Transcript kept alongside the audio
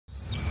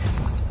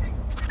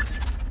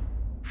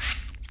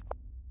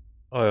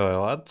Oi,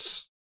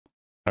 lads.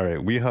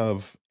 Alright, we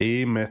have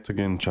a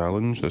metagame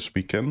challenge this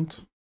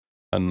weekend,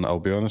 and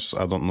I'll be honest,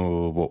 I don't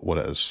know what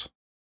it is.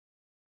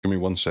 Give me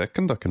 1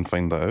 second, I can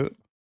find that out.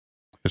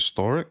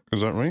 Historic,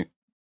 is that right?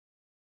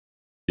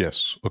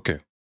 Yes, okay,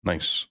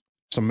 nice.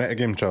 It's a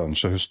metagame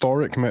challenge. So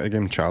historic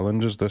metagame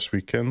challenge is this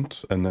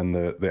weekend, and then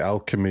the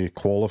alchemy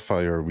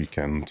qualifier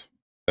weekend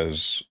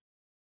is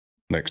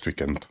next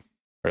weekend.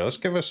 Alright, let's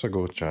give this a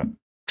go, chat.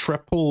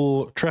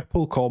 Triple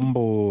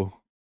combo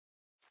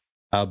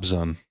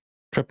Abzan.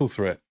 Triple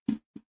threat.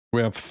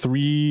 We have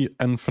 3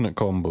 infinite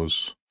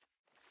combos.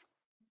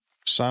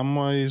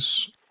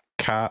 Samwise,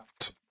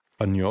 Cat,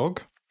 and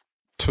Yawg.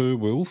 2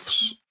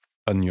 wolves,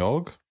 and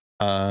Yawg.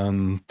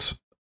 And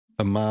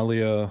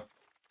Amalia,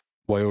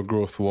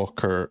 Wildgrowth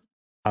Walker,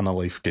 and a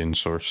life gain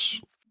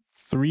source.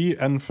 3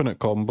 infinite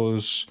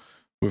combos.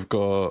 We've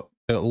got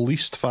at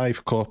least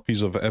 5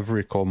 copies of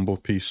every combo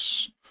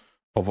piece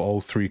of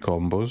all 3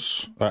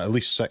 combos. At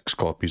least 6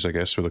 copies, I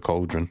guess, with the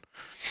Cauldron.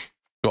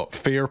 Got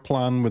fair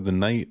plan with the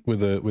knight, with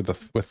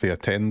the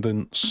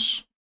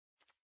attendants,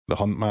 the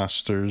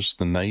huntmasters,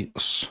 the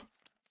knights.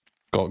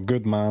 Got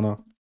good mana.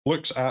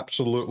 Looks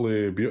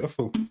absolutely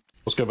beautiful.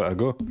 Let's give it a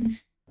go.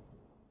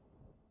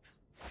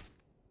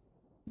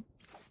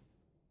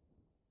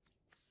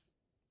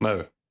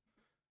 Now,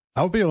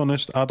 I'll be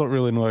honest, I don't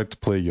really know how to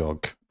play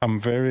Yawg. I'm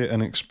very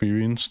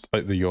inexperienced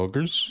at the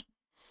Yawgers.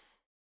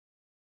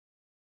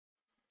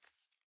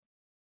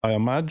 I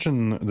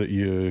imagine that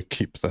you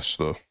keep this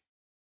though.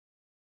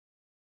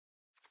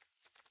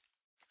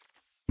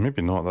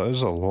 Maybe not, that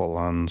is a lot of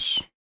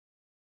lands.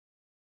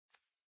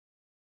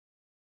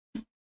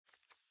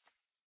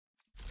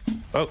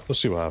 Oh, let's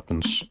see what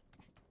happens.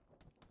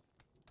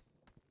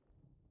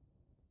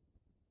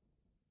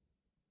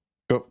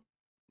 Got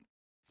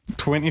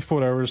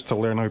 24 hours to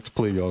learn how to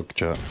play Yawg,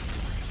 chat.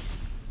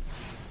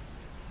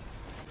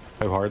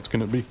 How hard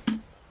can it be?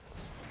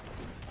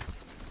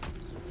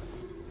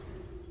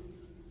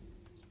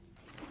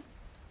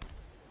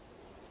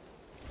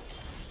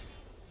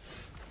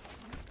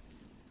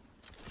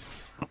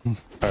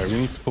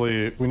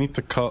 Alright, we need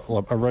to cut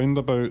around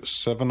about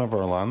 7 of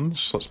our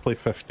lands. Let's play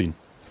 15.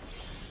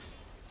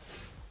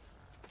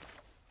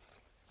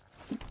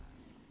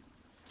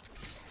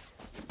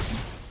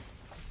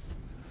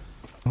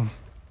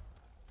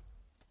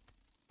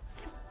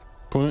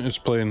 Opponent is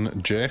playing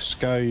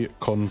Jeskai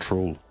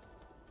Control.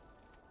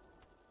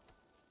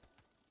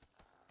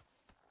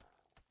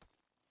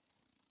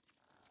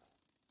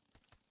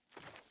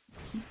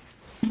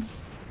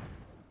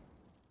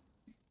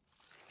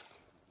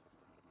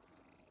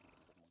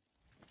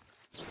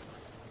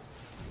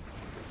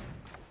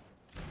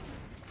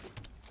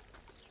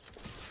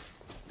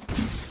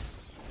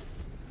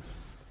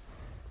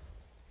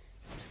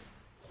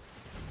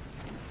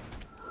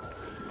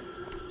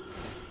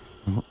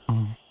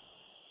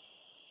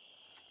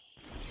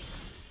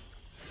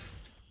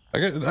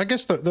 I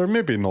guess that they're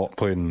maybe not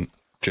playing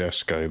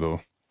Jeskai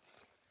though.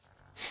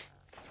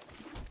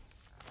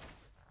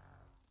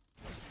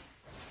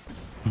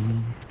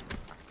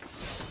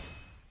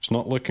 It's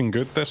not looking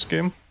good this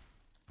game.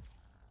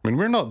 I mean,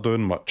 we're not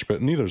doing much,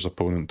 but neither's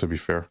opponent, to be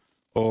fair.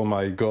 Oh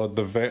my god,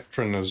 the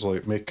veteran is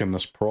like making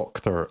this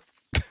proctor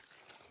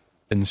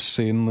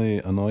insanely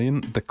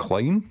annoying.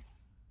 Decline?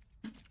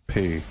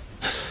 Pay.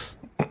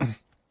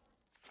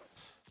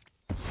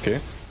 Okay.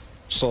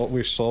 So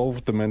we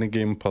solved the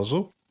minigame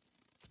puzzle.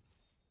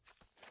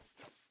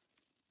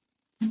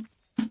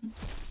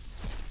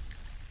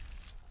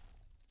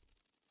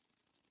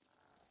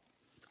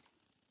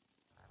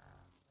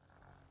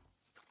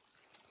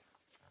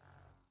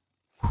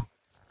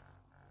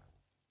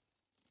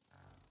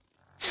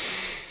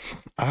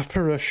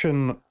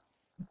 Apparition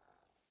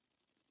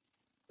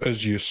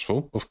is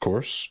useful, of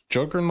course.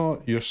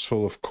 Juggernaut,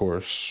 useful, of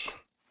course.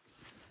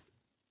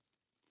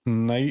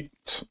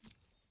 Knight.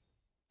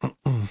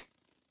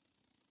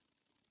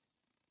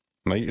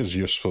 Knight is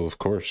useful, of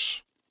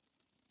course.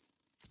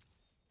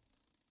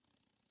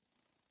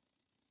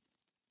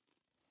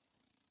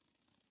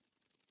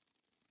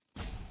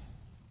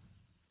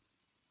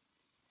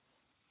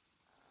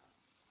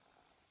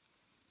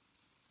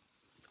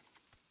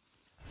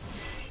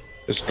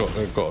 It's got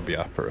to be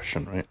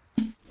apparition, right?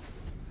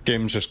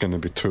 Game's just going to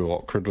be too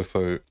awkward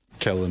without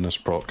killing this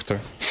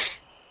proctor.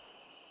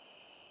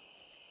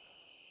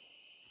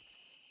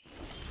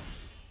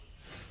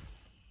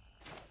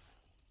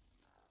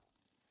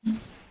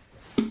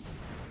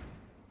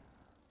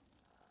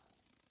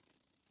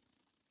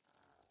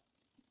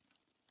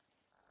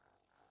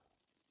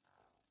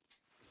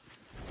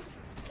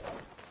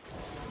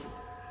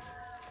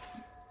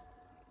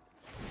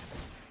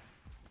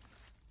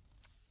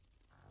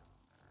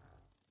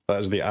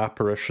 That is the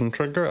apparition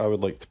trigger. I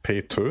would like to pay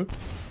 2.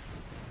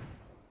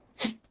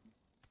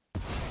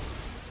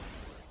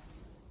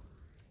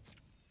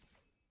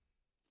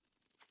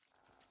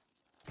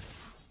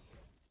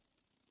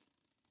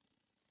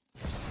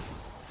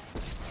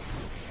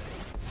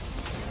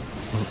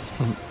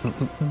 I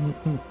hope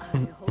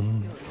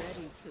you're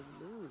ready to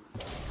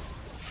lose.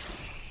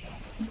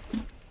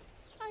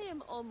 I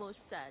am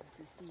almost sad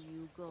to see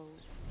you go.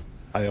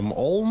 I am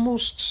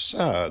almost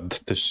sad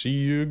to see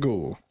you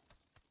go.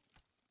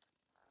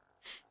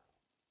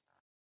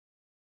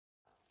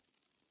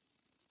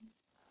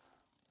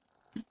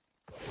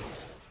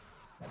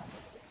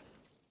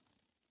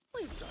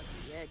 We've got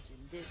the edge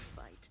in this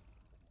fight.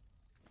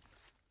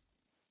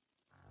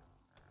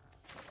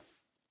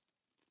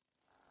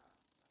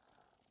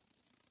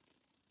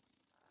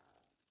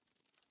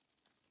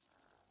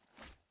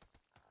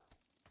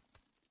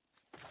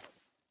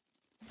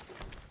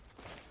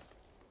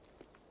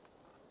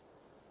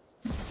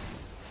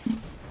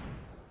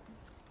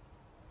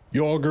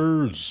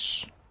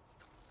 Yoggers!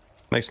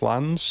 Nice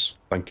lands.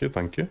 Thank you,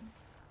 thank you.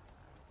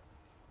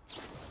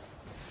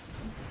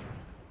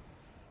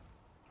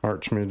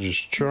 Archmage's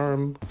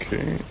Charm,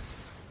 okay.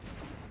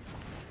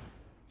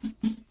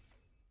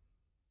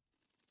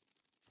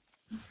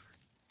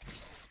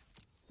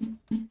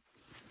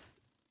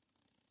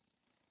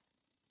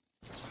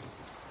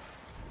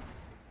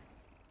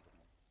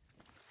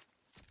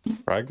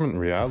 Fragment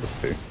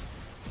Reality.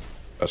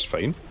 That's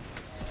fine.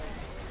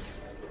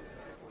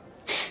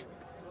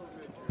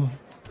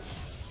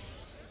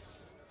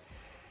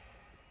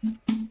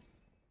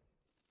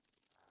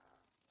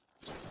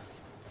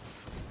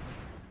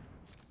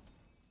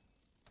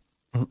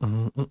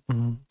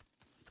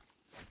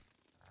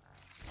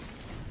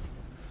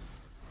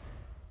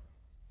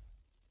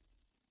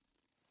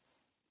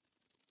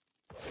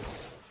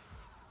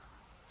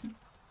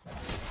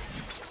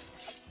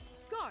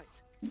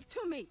 Guards,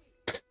 to me.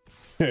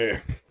 Yeah.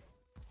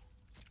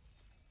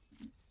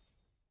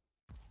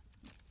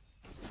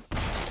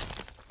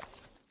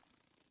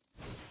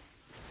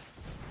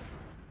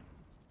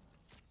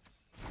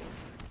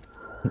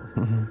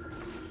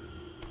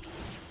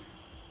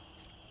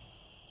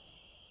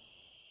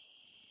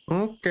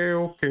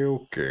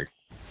 Okay.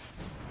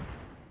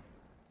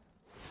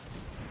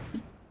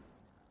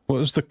 What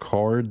is the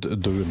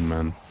card doing,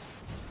 man?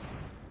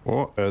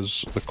 What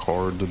is the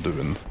card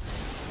doing?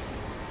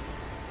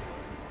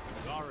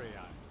 Sorry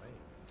I'm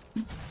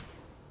late.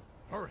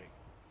 Hurry.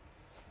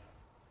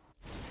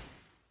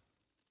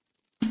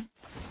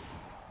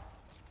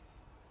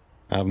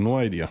 I have no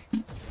idea.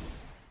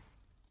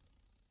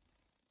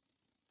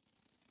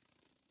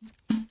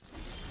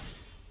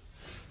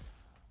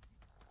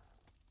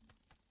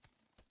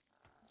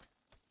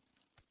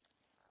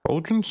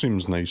 Cauldron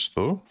seems nice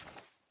though.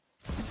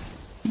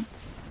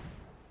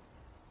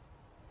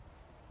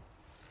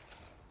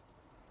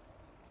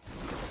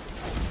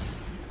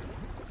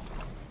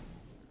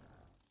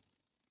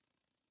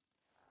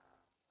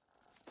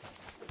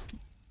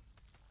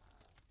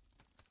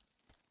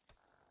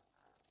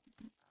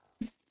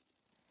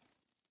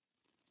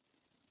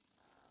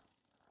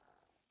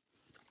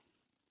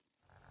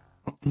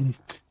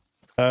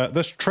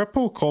 This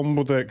triple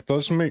combo deck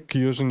does make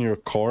using your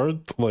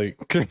card,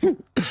 like,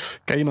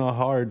 kinda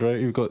hard, right?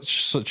 You've got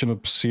such an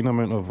obscene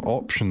amount of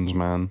options,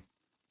 man.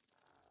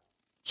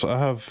 So I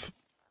have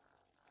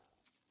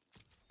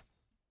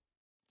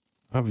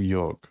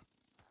Yogg.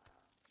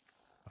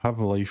 I have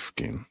Life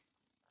Gain.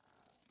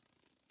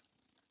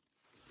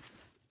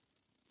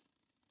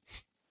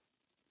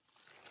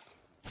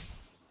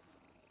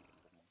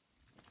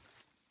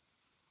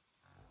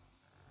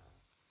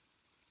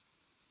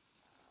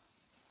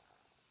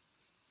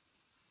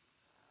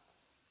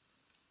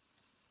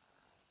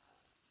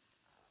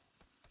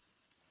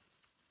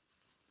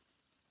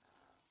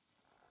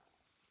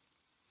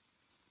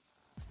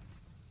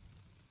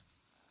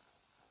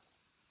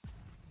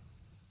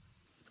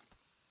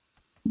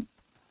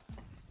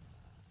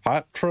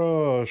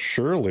 Hapatra,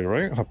 surely,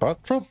 right?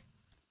 Hapatra?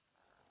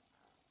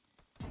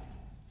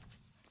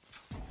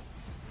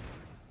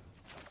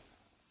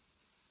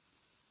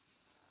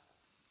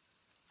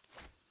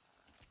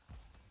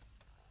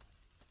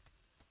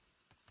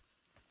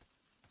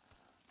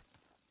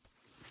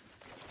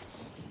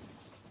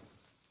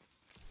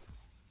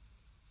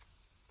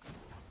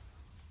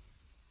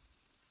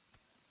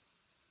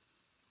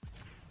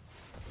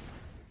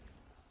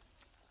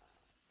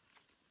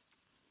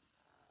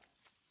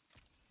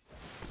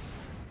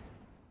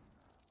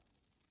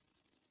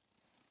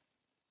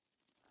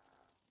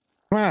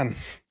 Man.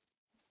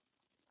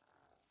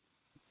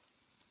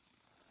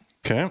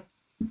 Okay.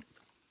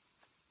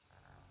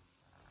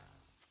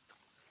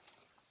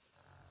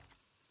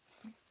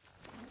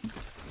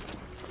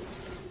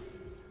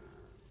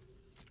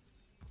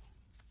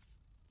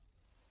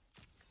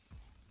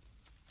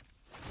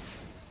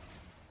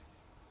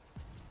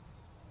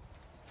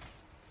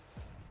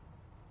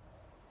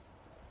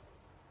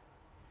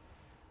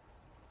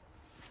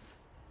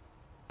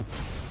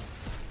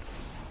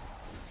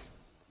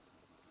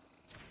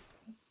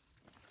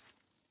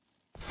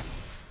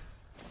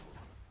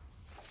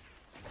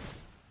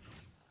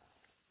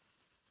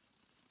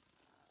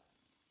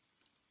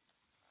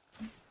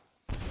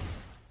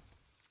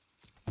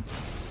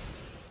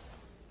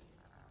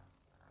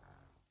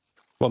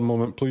 One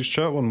moment, please,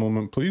 chat. One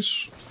moment,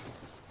 please.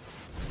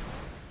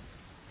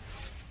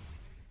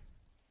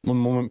 One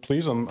moment,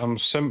 please. I'm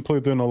simply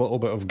doing a little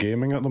bit of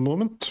gaming at the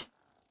moment.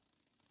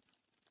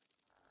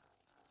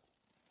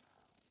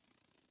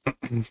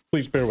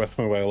 Please bear with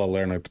me while I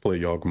learn how to play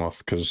Yawgmoth,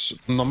 because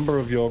number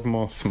of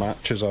Yawgmoth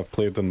matches I've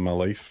played in my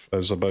life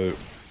is about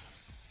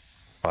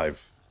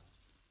 5.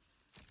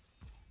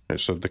 Right,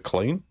 so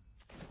decline.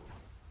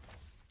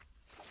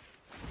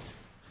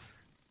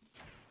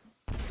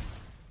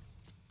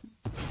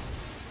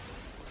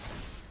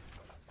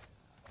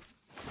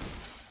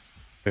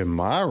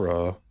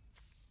 Imara,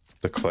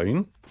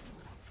 decline.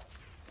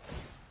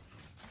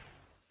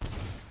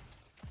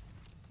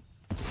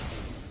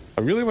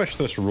 I really wish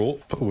this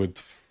rope would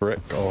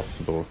frick off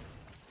though.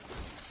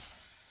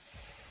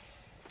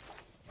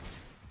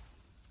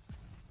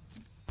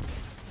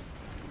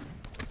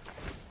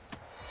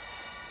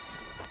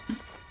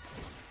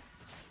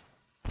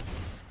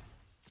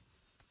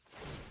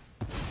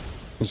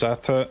 Is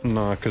that it?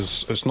 No,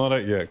 because it's not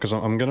it yet, because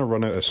I'm going to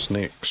run out of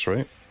snakes,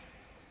 right?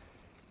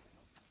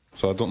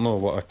 So I don't know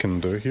what I can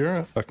do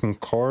here. I can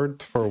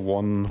chord for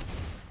 1.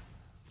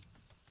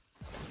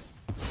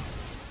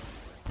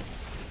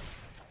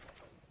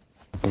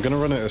 I'm going to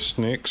run out of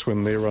snakes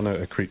when they run out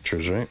of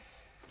creatures, right?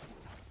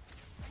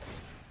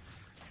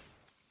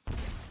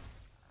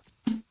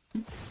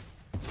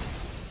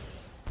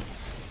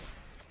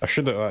 I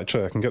should have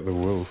actually, I can get the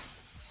wolf.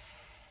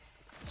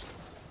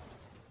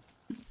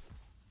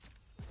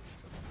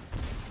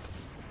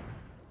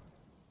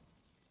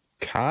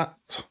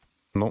 Cat?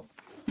 Nope.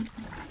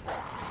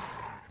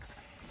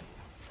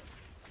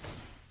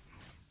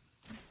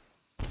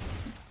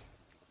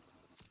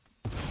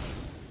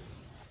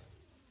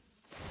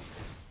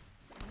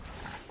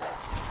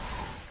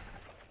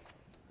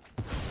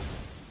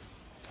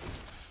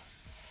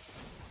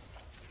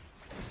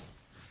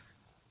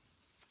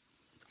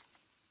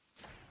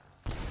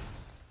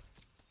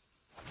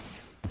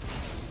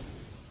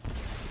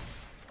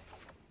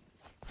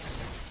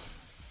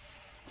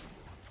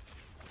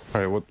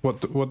 Alright,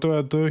 what do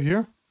I do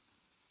here?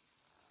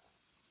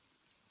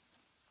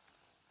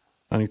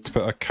 I need to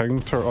put a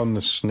counter on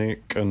the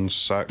snake and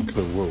sack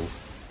the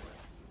wolf.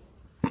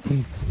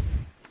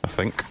 I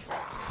think.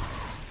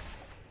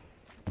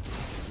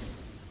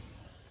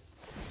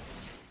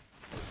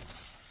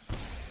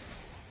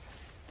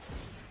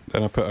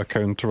 Then I put a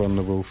counter on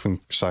the wolf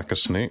and sack a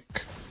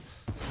snake.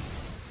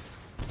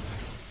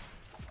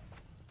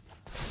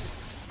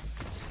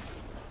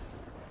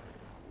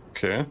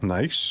 Okay,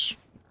 nice.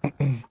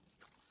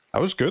 That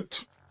was good.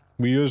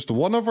 We used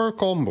one of our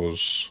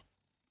combos.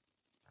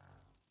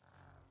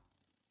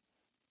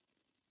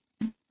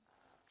 That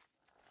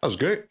was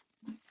great.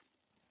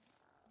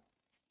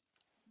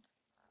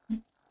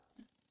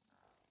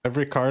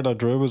 Every card I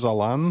drew was a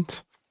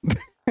land.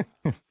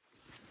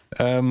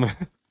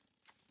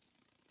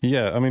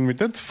 Yeah, I mean, we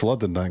did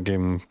flood in that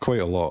game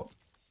quite a lot.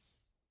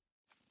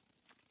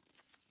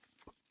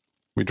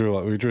 We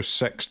drew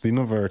 16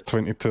 of our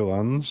 22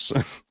 lands.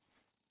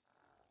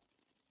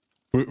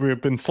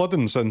 We've been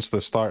flooding since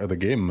the start of the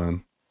game,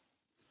 man.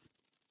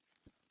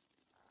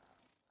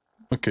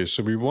 Okay,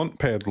 so we want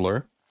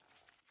Peddler.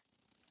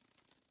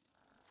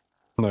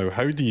 Now,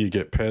 how do you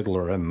get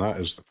Peddler in? That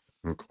is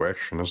the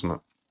question, isn't it?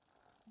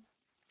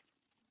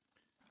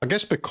 I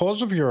guess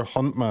because of your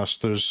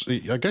Huntmasters,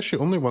 I guess you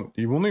only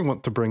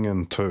want to bring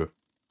in 2.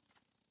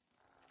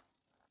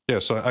 Yeah,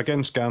 so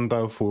against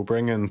Gandalf, we'll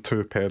bring in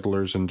 2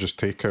 Peddlers and just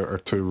take out our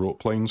 2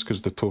 rope lines,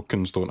 because the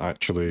tokens don't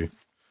actually...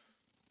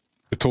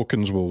 The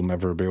tokens will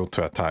never be able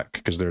to attack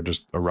because they're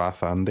just a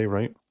Wrath Andy,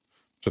 right?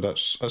 So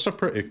that's a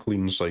pretty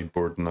clean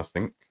sideboard, and I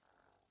think.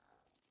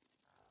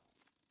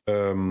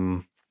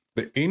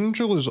 The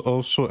Angel is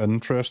also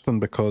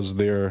interesting because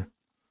they're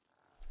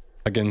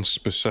against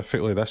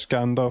specifically this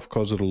Gandalf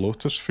because of the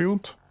Lotus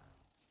Field.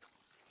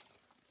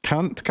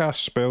 Can't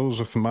cast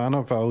spells with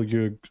mana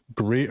value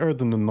greater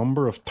than the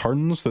number of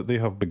turns that they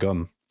have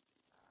begun.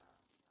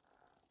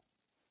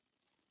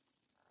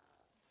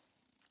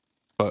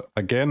 But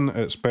again,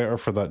 it's better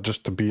for that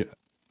just to be...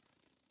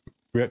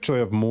 We actually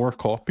have more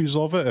copies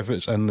of it if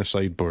it's in the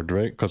sideboard,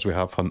 right? Because we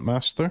have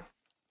Huntmaster.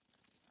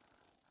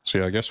 So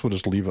yeah, I guess we'll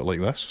just leave it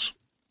like this.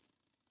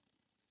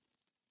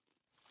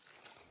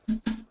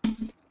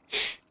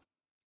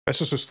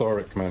 This is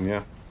historic, man,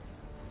 yeah.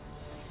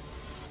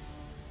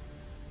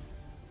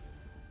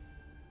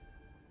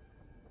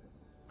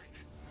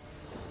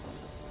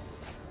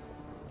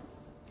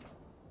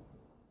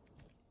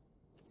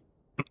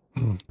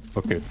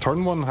 Okay,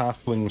 turn 1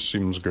 halfling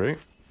seems great.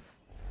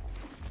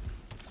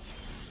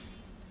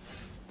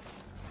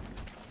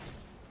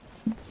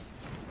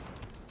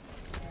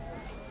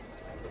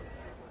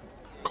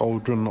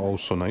 Cauldron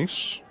also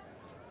nice.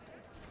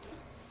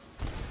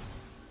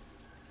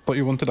 Thought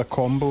you wanted a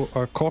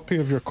copy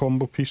of your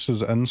combo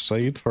pieces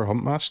inside for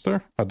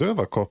Huntmaster? I do have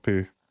a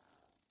copy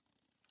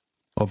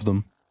of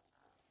them.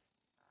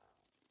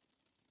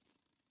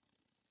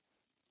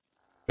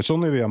 It's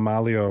only the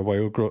Amalia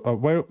Wildgrowth...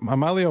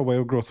 Amalia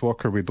Wildgrowth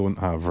Walker we don't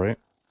have, right?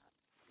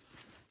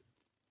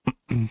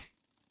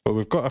 But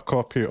we've got a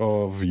copy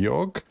of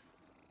Yogg,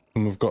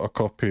 and we've got a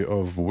copy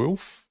of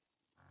Wolf.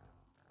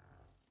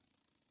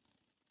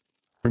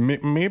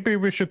 Maybe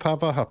we should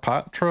have a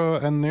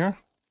Hapatra in there.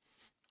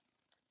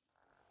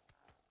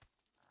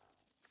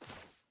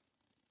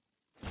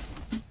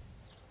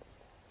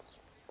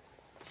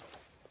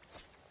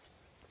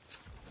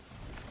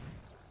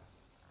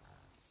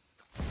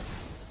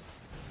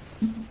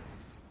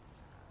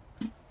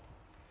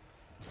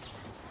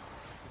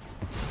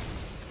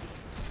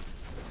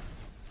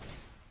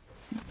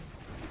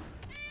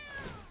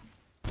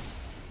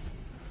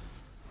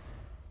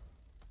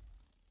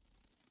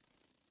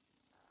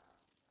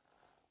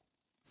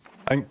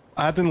 I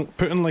adding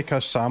putting like a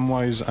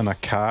Samwise and a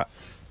cat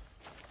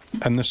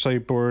in the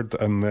sideboard,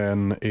 and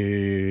then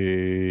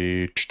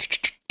an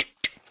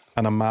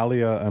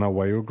Amalia and a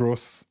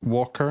Wildgrowth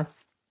Walker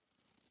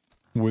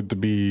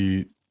would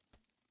be.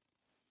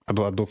 I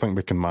don't think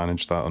we can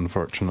manage that,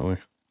 unfortunately.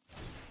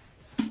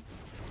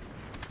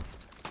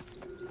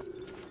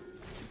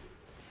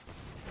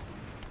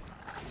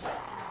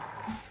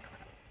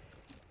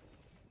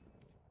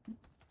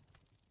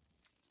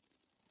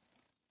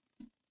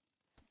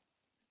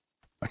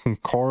 I can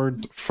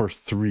Chord for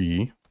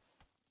 3.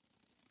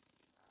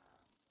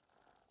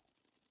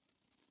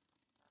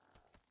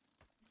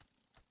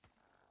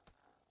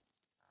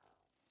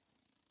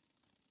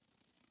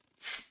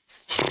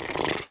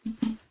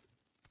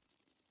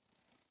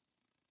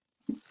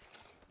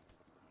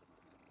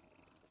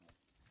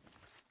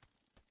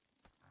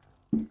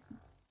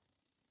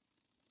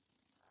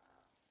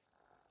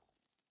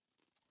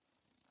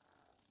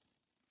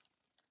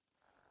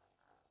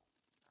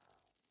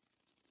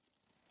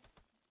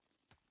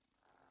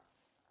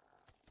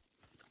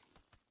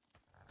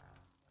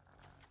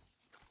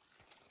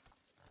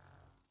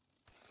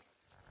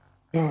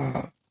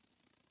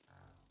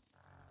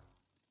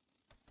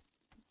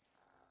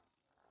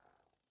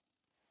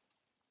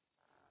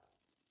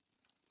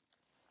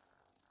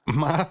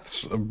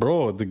 Maths,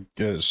 bro,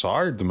 it's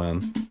hard,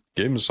 man.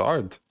 Game's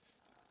hard.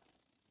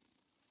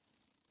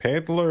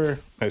 Peddler,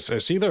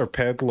 it's either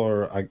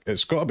Peddler,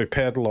 it's got to be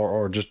Peddler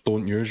or just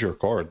don't use your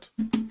card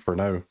for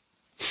now.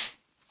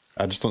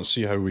 I just don't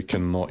see how we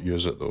can not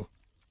use it though.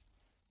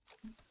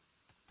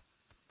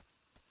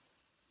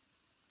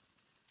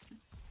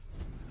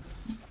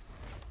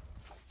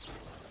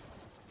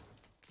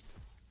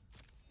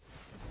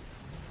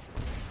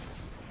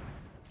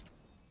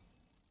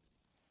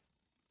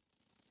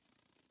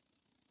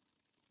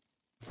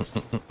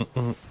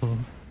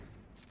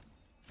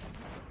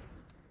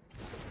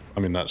 I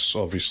mean, that's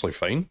obviously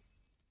fine.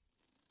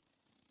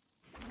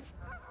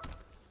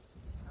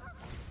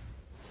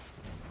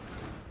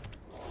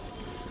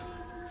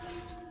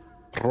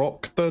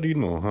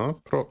 Proctorino, huh?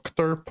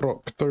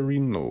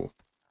 Proctorino.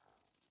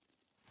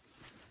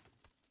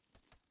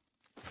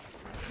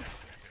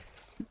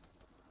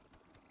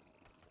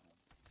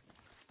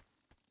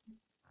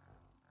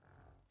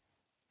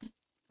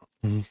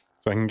 So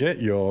I can get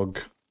Yogg.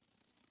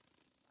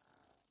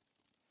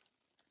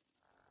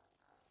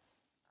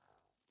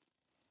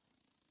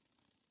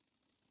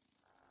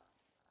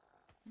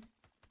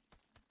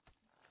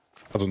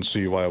 I don't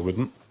see why I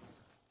wouldn't.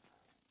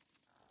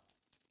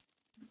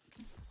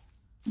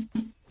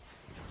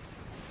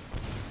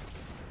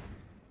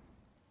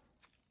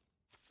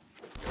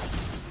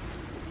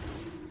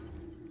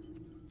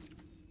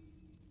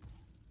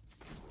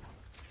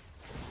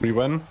 We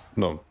win?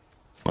 No,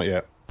 not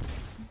yet.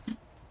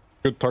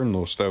 Good turn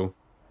though, still.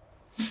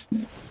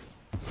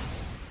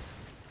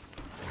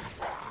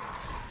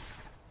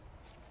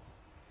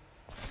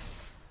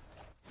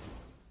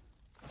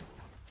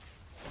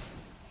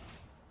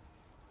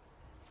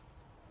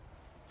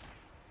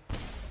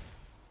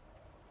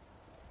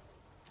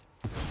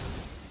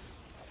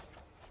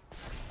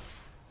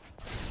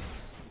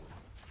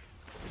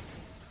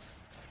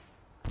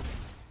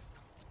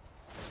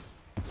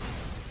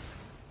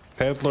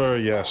 Peddler,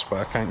 yes, but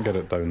I can't get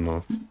it down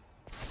though.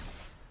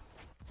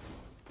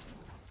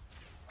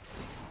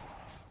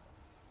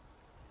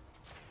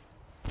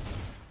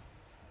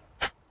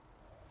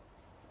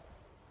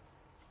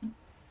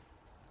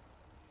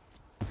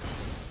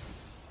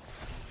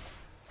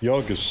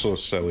 Yogg is so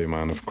silly,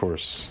 man, of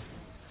course.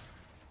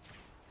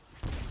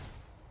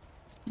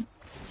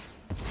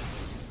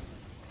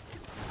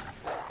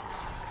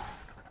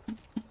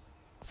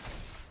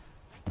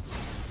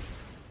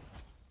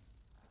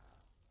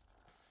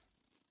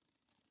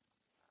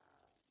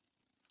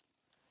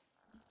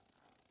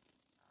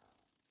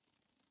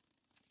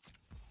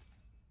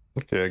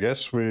 Okay, I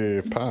guess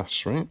we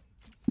pass, right?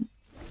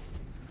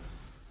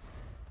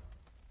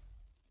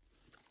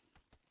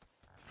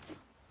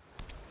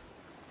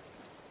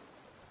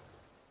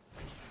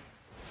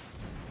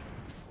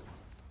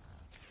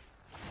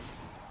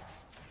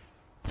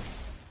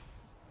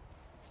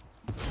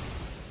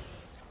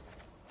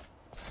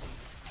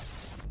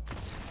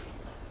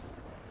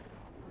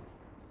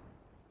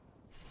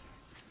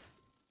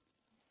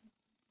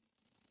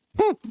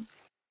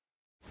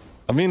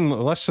 I mean,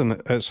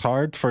 listen, it's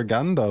hard for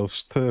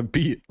Gandalfs to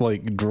beat,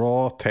 like,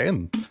 draw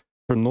 10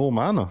 for no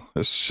mana.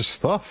 It's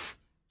just tough.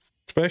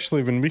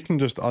 Especially when we can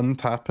just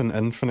untap an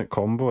infinite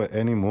combo at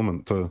any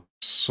moment too.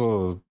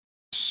 So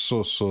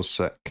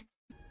sick.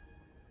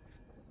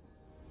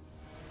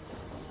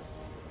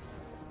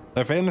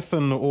 If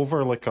anything, over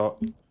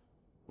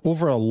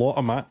a lot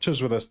of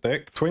matches with this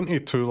deck,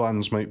 22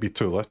 lands might be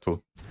too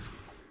little.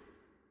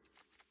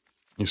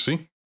 You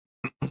see?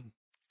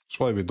 That's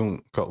why we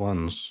don't cut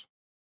lands.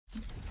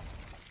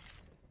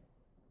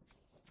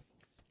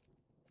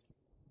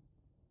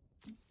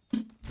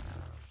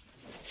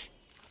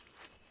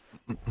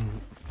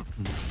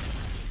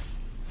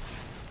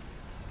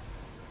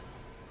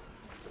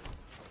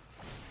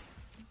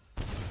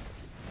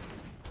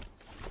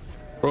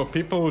 Bro,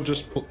 people will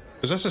just...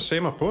 Is this the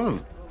same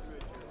opponent?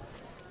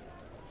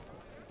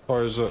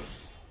 Or is it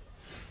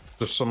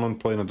just someone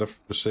playing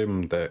the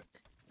same deck?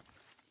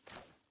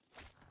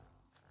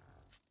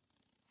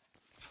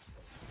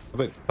 I'd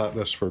like to tap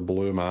this for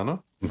blue mana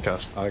and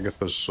cast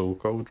Agatha's Soul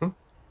Cauldron.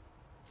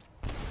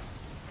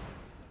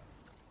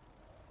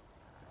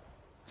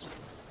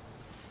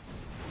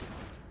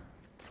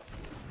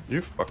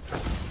 You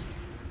fucker.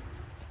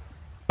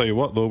 Tell you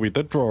what though, we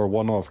did draw a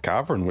one-off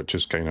Cavern, which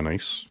is kind of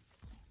nice.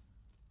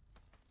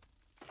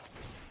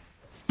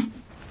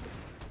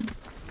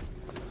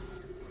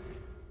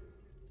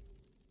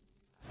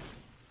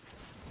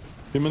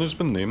 Human has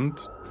been named.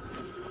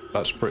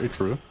 That's pretty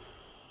true.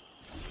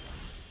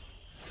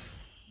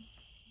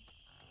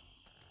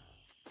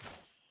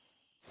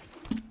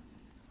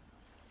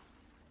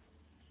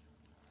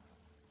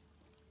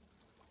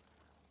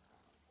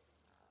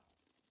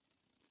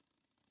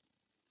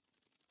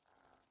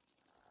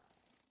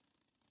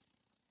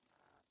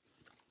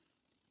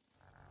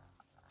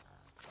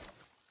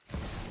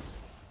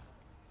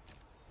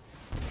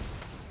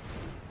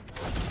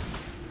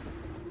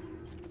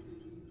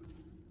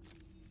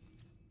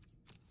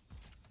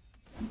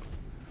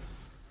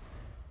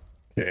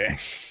 Yeah.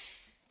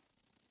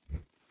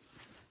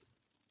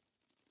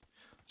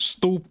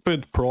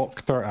 Stupid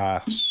Proctor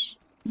ass.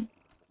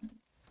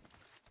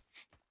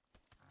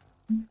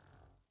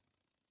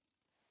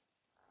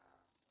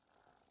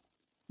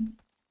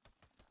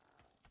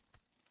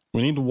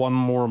 We need one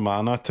more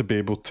mana to be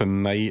able to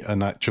knight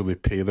and actually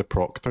pay the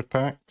Proctor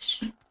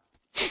tax.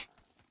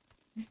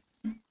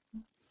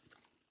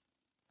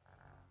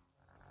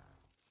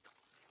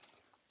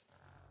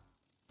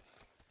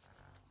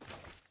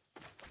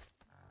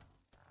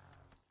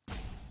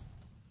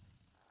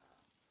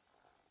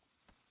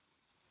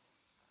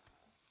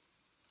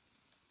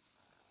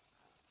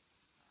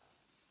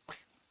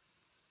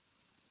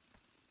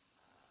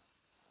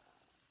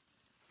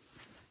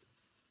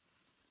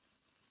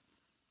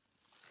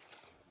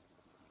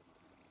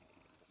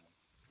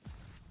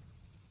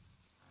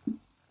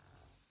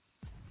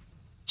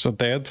 It's a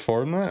dead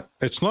format.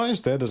 It's not as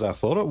dead as I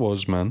thought it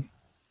was, man.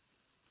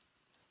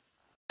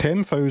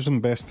 10,000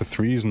 best of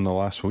threes in the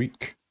last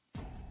week.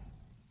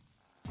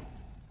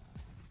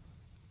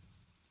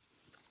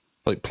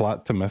 Like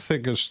plat to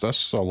mythic is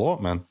that's a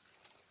lot, man.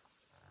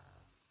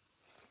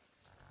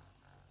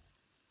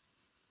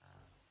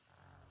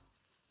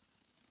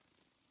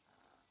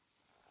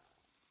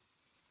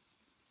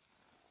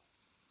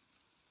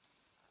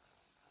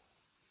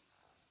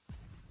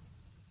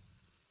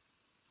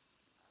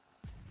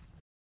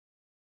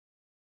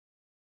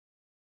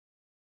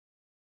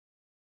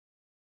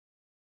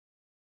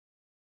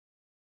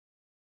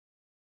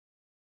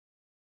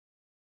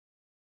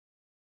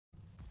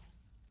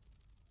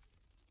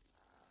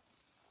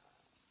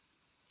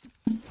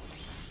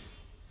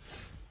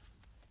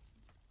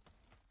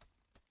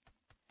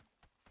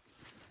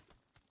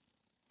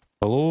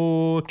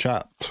 Hello,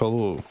 chat.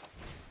 Hello.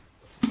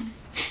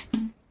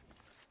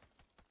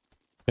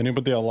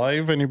 Anybody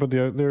alive? Anybody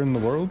out there in the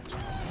world?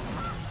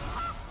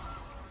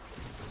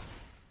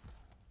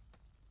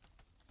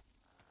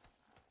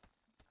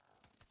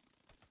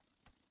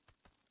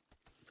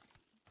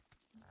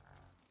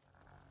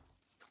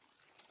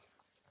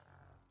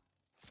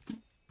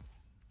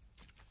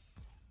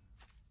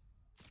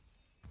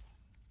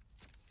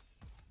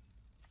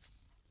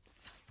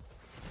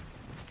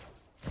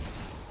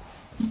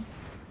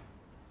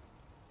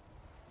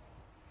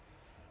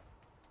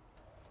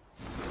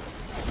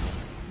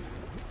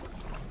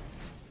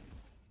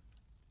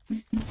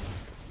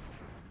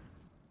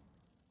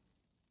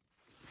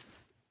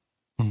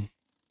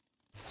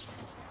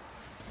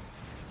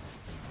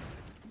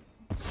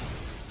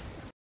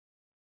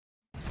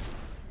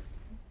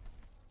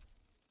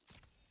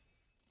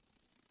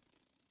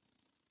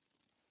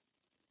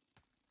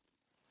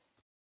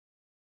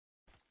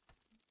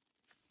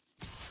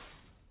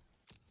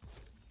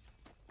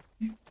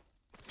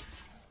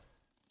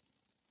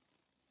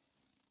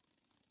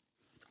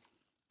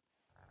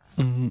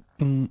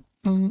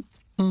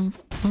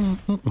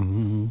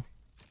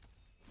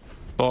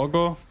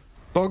 Doggo?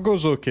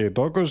 Doggo's okay.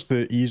 Doggo's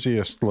the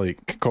easiest,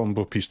 like,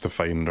 combo piece to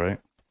find, right?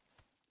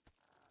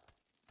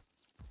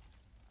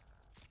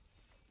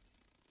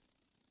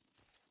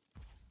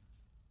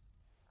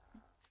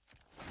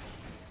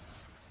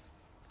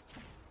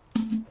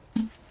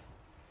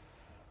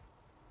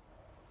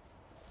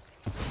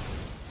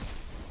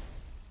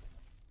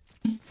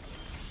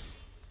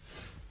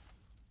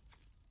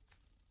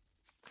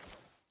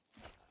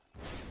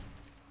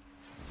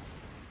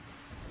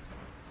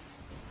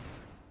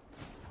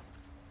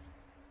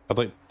 I'd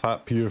like to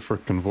tap you for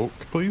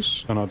Convoke,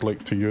 please, and I'd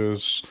like to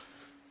use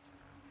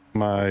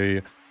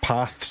my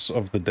Paths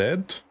of the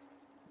Dead,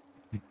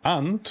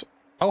 and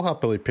I'll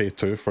happily pay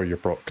 2 for your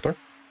Proctor.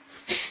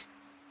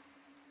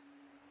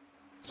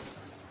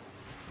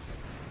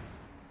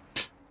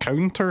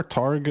 Counter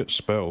target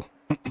spell.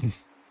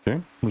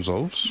 Okay,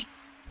 resolves.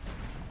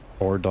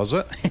 Or does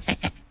it?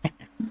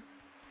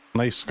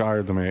 Nice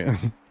card, mate.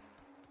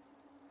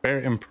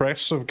 Very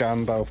impressive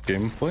Gandalf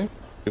gameplay.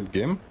 Good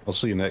game. I'll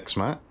see you next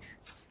match.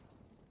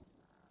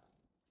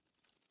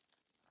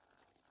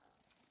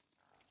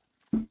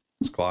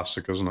 It's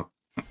classic, isn't it?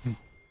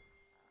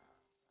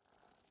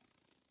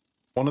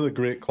 One of the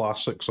great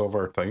classics of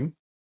our time.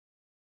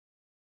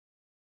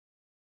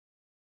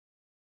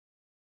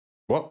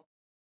 What?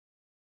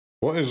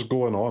 What is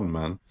going on,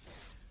 man?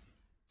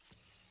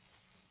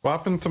 What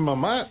happened to my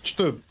match,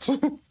 dude?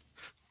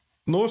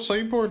 No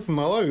sideboarding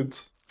allowed.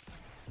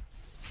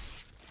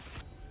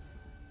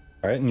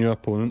 Alright, new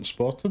opponent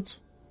spotted.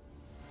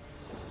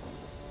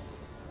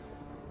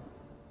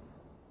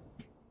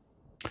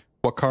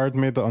 What card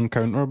made it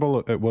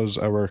uncounterable? It was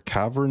our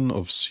Cavern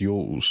of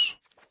Souls,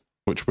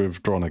 which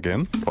we've drawn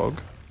again. Bug.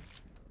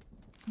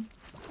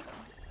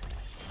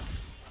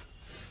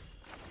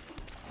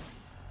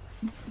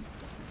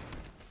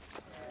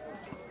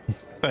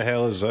 What the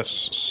hell is this?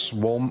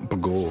 Swamp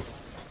Go.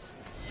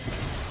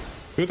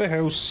 Who the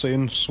hell's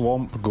saying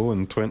Swamp Go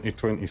in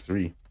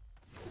 2023?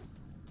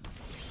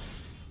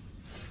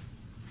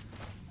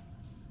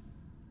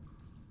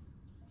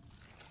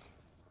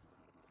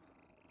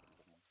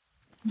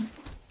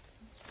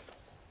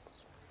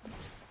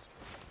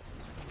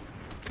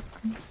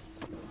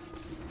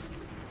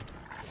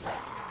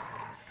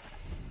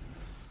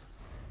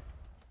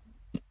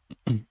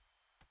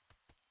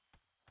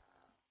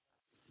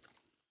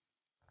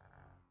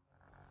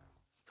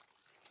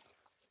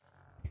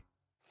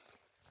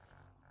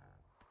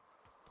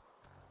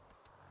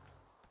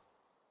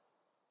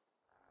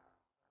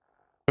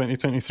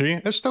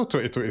 It's still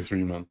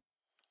 2023, man.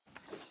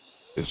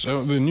 It's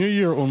the new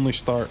year only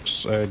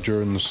starts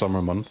during the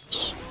summer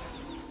months.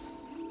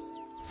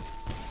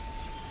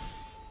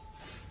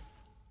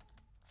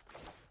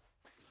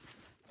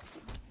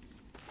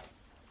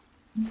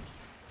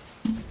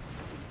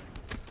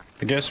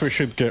 I guess we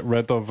should get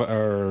rid of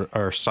our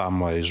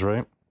Samwise,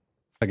 right?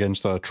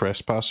 Against a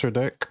Trespasser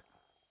deck.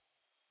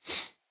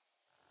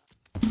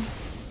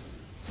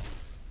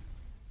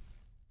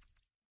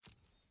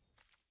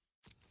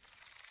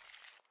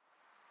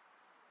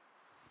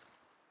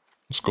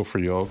 Let's go for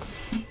Yogg.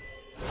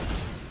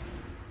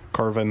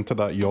 Carve into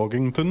that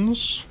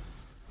Yoggingtons.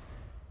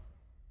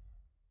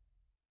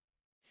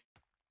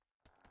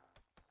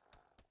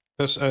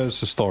 This is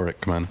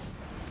historic, man.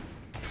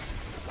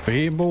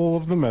 Fable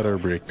of the Mirror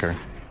Breaker.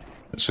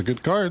 It's a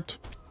good card.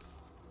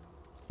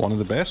 One of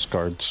the best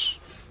cards.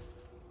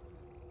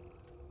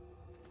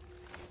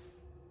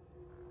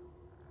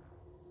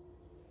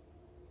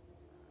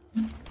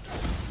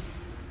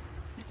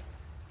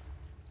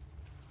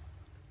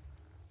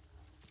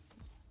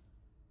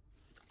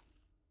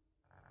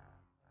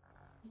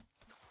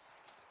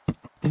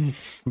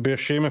 Be a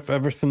shame if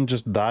everything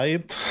just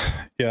died.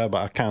 Yeah,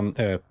 but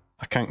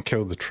I can't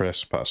kill the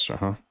Trespasser,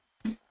 huh?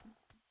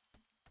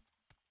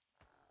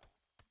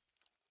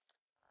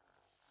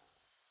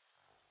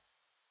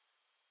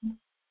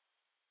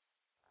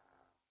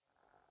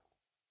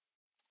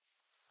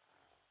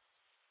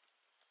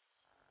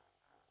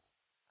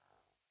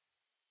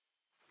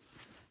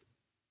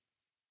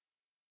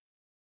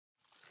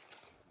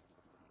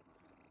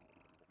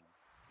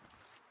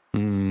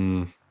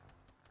 Hmm.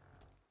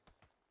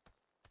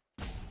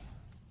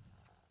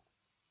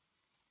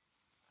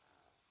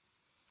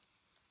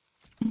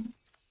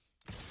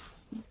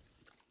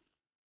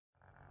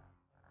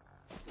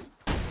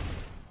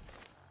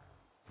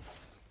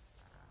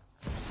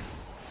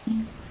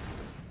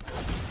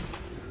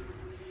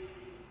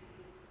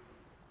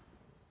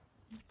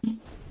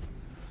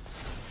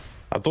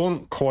 I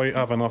don't quite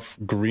have enough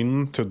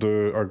green to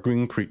do, or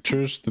green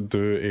creatures to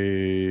do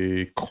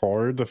a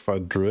chord if I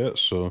drew it,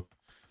 so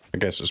I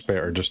guess it's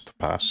better just to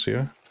pass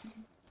here.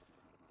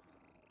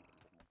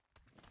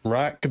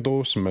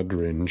 Rakdos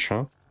mid-range,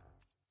 huh?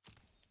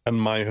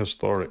 And my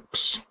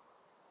historics.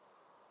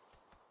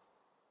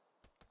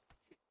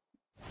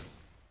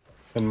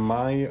 In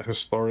my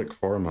historic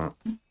format.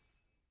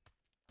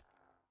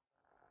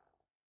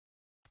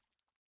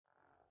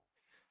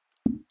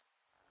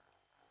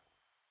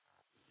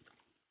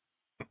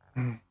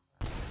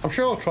 I'm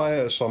sure I'll try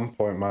it at some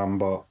point, man,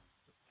 but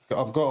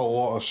I've got a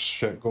lot of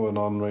shit going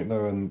on right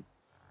now in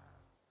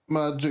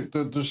Magic.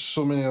 There's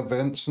so many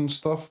events and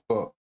stuff,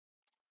 but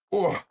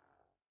oh,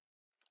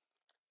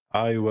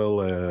 I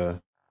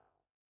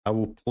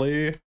will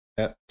play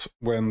it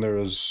when there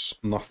is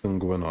nothing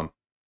going on.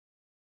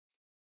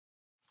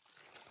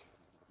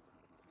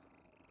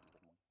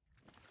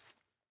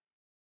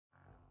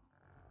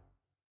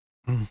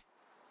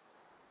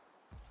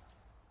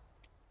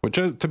 Which,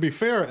 to be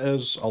fair,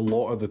 is a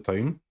lot of the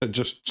time. It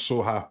just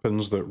so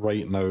happens that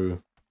right now,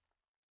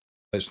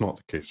 it's not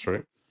the case,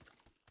 right?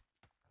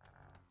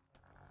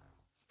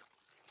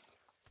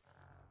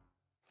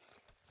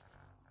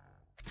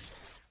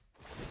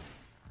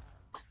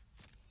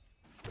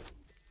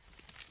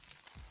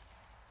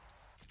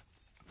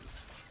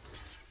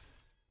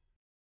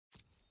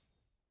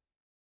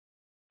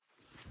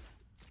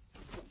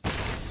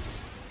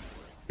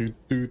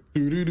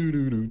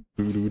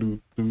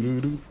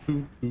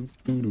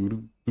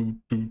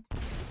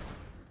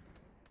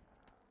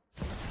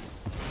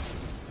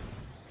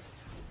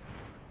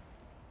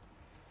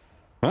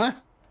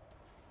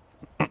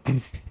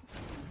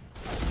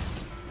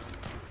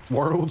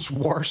 World's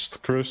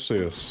worst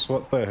Crucius.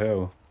 What the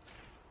hell?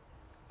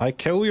 I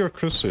kill your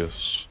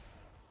Crucius.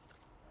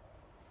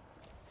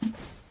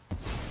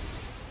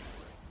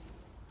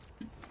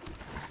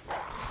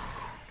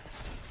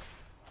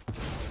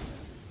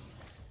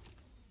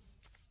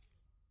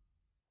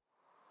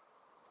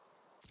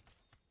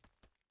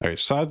 Alright,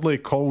 sadly,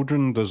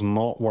 Cauldron does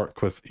not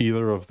work with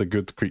either of the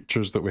good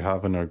creatures that we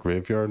have in our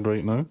graveyard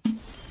right now.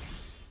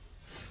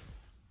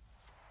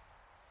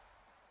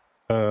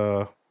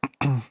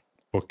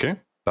 Okay,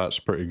 that's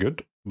pretty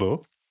good,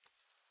 though.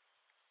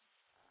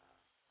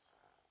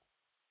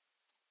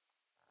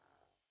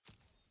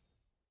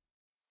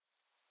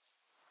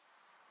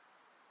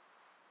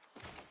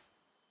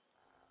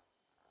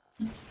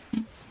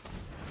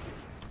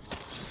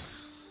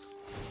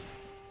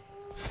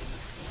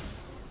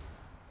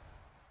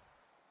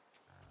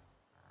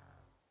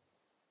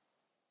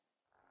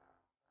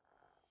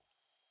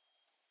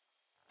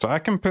 So I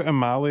can put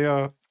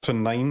Amalia to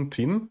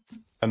 19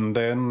 and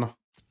then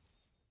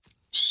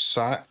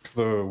sack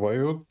the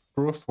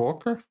Wildgrowth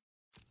Walker.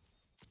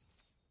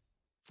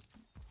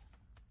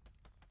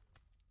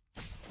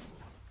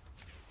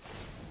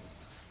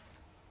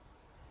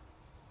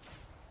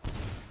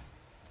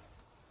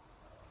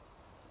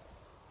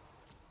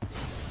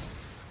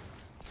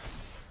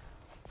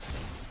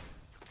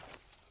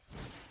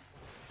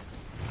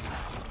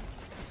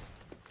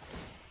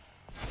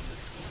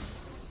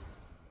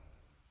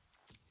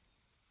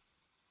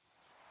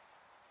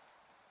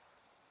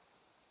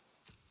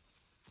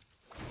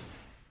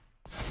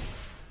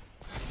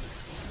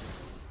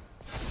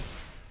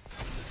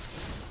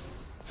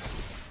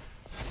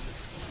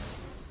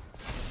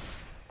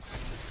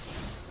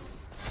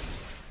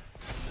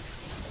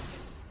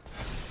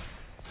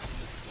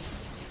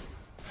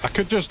 I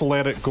could just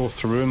let it go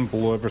through and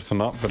blow everything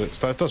up, but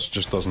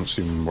just doesn't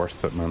seem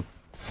worth it, man.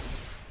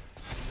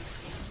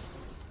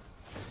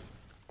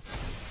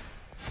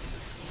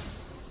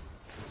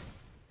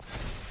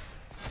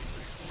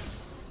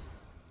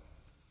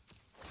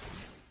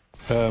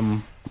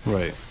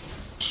 Right.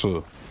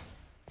 So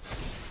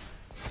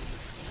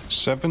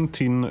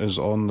 17 is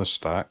on the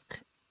stack.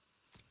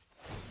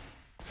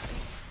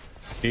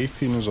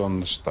 18 is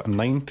on the stack.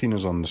 19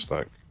 is on the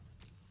stack.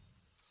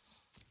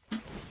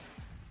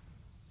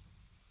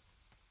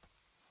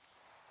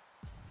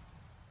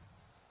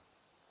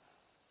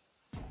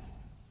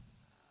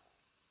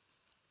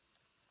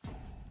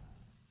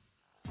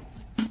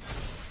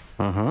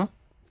 Uh-huh.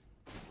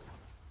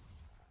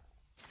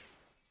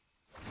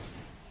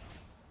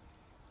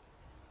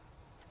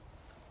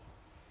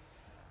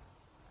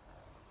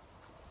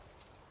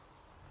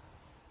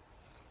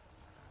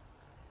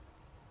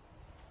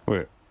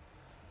 Wait.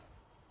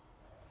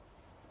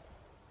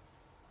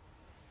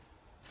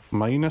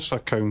 Minus a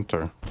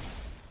counter.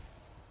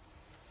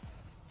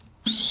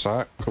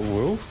 Sack a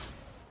wolf?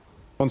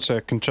 1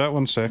 second, chat,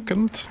 1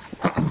 second.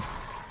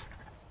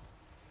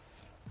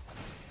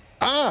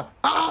 Ah!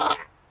 Ah!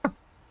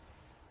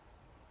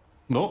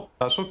 No,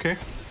 that's okay.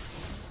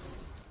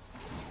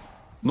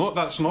 No,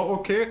 that's not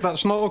okay.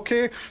 That's not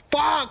okay.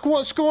 Fuck!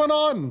 What's going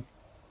on?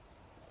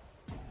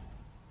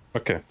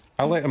 Okay,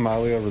 I'll let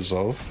Amalia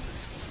resolve.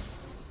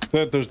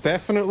 There's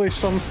definitely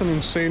something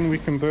insane we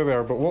can do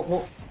there, but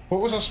what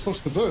was I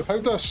supposed to do? How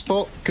do I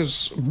stop?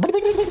 Because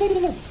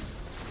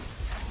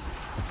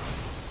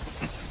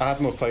I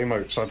had no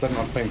timeout, so I didn't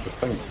have time to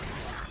think.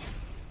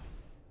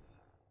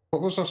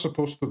 What was I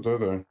supposed to do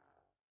there?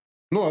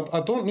 No,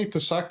 I don't need to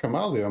sack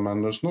Amalia,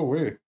 man. There's no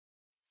way.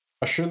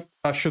 I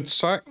should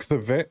sack the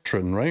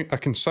veteran, right? I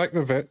can sack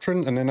the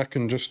veteran, and then I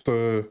can just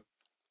do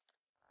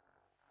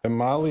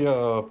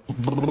Amalia.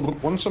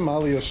 Once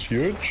Amalia's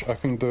huge, I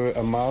can do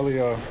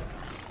Amalia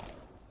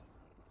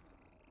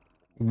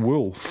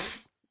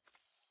Wolf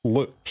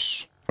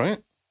loops,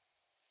 right?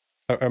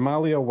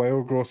 Amalia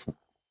Wildgrowth.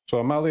 So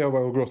Amalia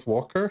Wildgrowth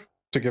Walker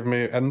to give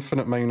me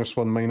infinite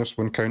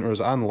 -1/-1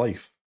 counters and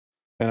life,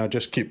 and I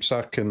just keep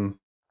sacking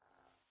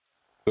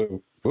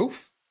the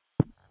wolf.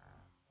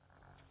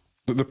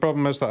 The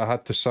problem is that I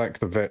had to sack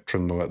the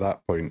veteran though at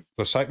that point.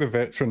 So sack the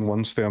veteran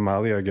once the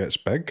Amalia gets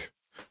big,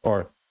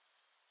 or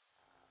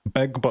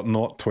big but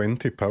not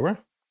 20 power.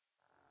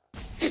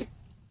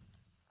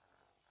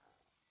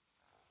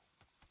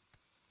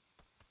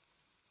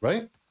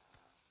 Right?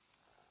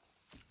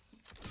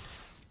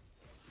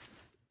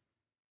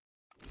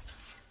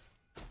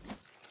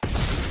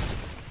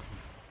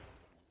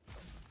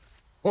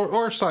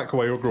 Or sack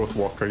Wildgrowth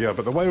Walker, yeah,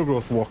 but the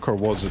Wildgrowth Walker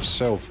was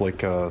itself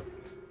like a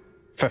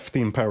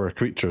 15 power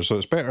creature, so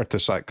it's better to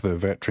sack the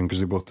veteran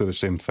because they both do the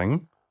same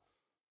thing.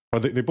 Or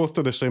they both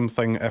do the same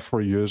thing if we're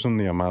using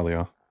the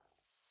Amalia.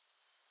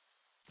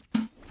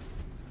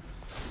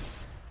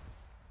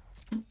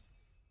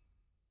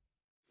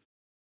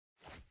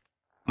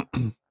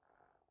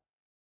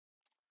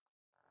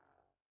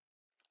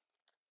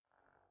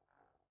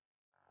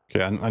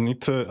 Okay, I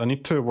need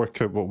to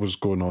work out what was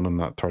going on in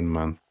that turn,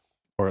 man.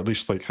 Or at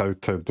least like how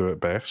to do it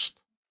best.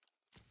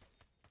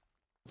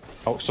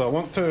 Oh, so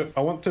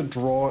I want to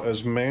draw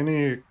as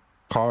many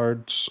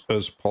cards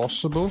as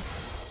possible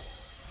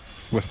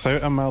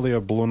without Amalia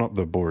blowing up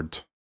the board.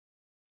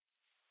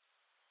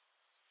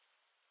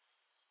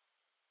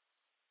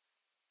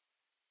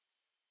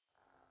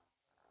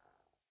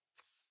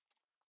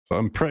 So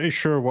I'm pretty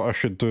sure what I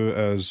should do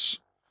is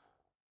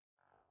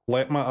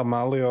let my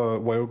Amalia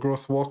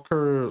Wildgrowth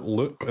Walker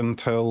loop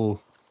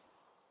until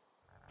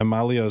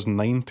Amalia is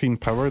 19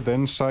 power,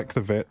 then sack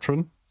the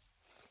Veteran.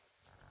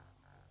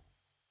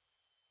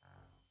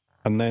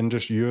 And then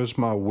just use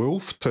my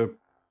Wolf to,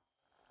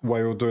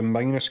 while doing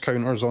minus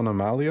counters on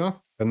Amalia,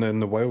 and then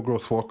the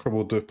Wildgrowth Walker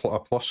will do a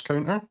plus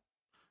counter.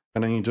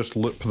 And then you just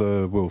loop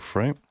the Wolf,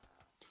 right?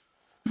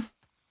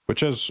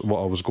 Which is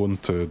what I was going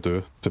to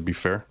do, to be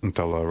fair,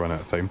 until I run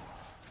out of time.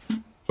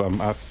 So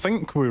I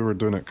think we were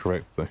doing it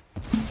correctly.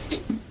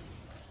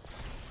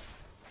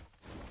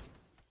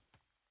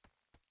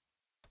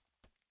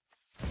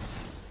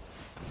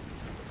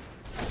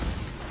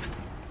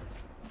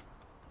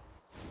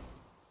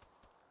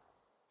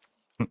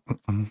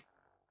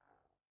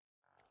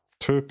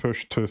 Two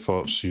push, two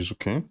Thoughtseize,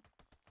 okay.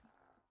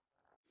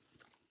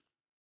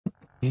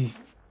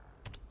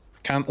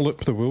 Can't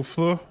loop the wolf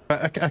though.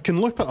 I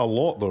can loop it a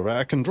lot though, right?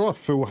 I can draw a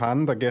full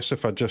hand, I guess,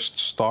 if I just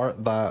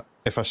start that,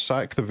 if I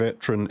sack the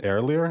veteran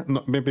earlier,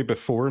 maybe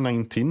before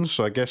 19,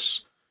 so I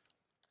guess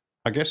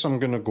I'm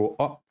gonna go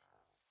up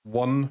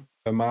one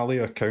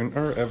Amalia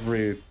counter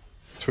every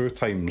 2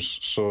 times,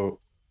 so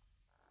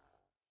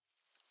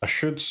I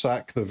should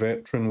sack the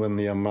veteran when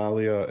the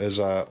Amalia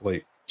is at,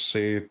 like,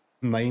 say,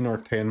 9 or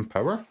 10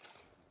 power,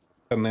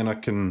 and then I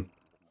can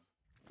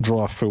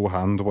draw a full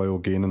hand while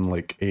gaining,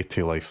 like,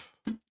 80 life.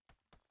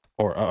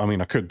 Or, I mean,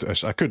 I could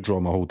draw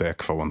my whole deck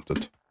if I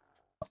wanted.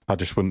 I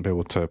just wouldn't be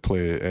able to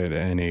play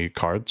any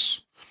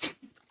cards.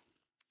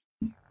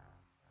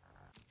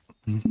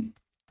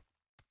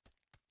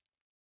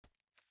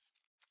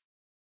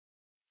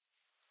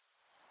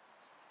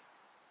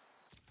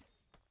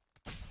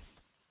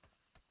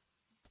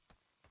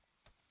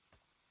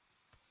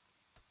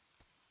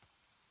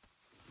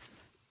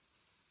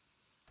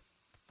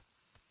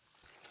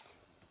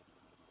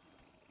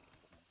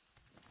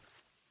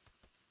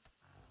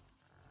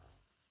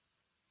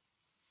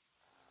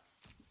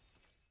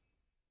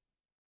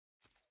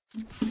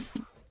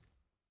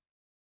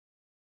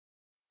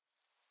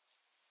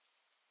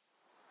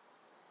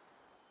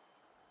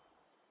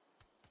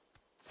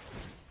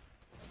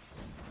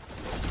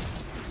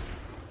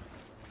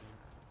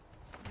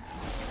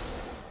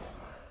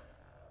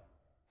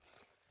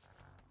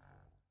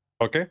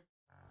 Okay.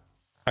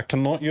 I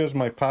cannot use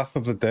my Path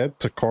of the Dead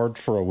to card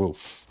for a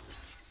wolf.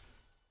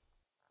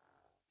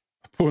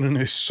 Opponent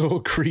is so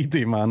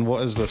greedy, man.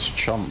 What is this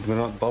chump? They're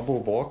not double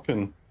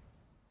blocking.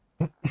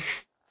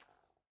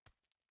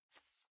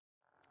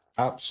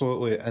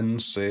 Absolutely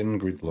insane,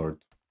 Greed Lord.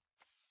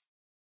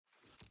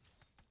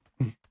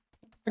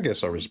 I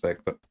guess I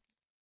respect it.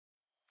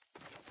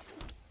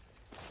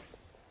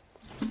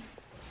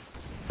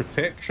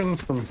 Protection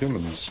from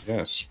humans.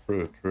 Yes,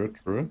 true, true,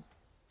 true.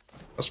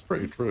 That's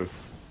pretty true.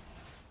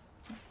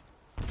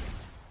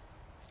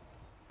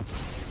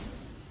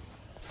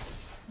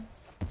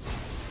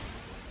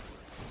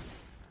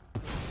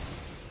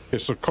 Okay,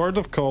 so Chord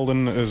of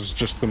Calling is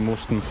just the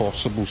most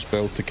impossible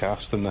spell to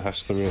cast in the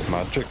history of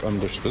Magic,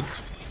 understood.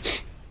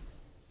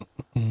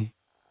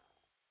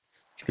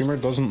 Streamer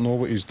doesn't know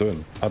what he's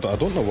doing. I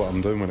don't know what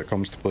I'm doing when it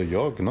comes to play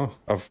Yawg, no.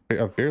 I've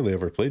barely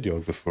ever played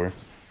Yawg before.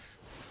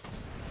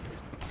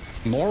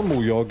 Normal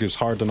Yawg is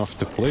hard enough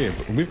to play,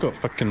 but we've got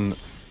fucking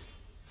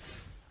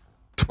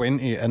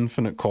 20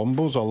 infinite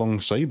combos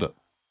alongside it.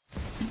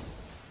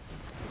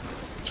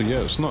 So yeah,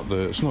 it's not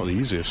the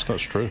easiest,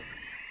 that's true.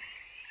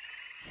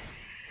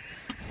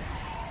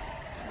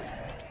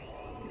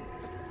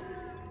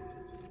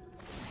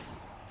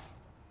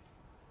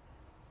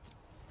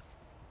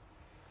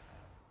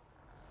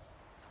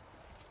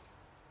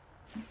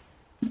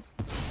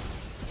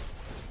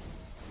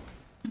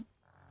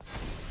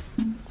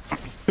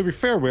 To be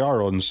fair, we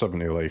are on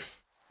 70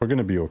 life. We're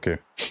gonna be okay.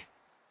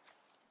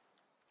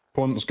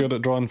 Opponent's good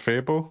at drawing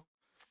Fable?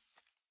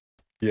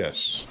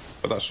 Yes,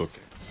 but that's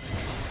okay.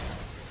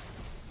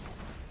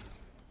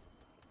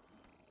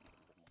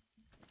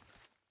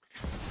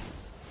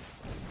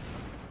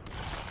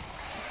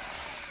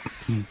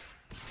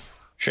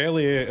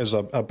 Shelly is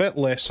a bit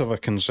less of a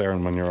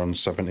concern when you're on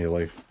 70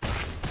 life.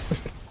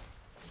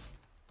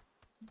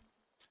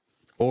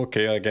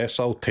 Okay, I guess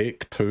I'll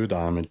take 2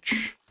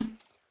 damage.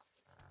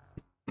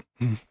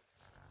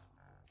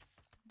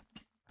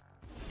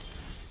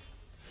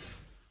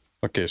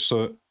 Okay,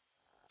 so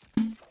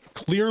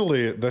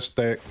clearly this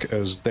deck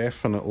is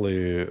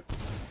definitely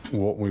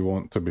what we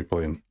want to be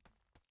playing.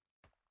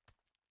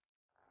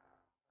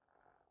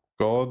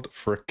 God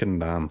frickin'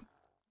 damn.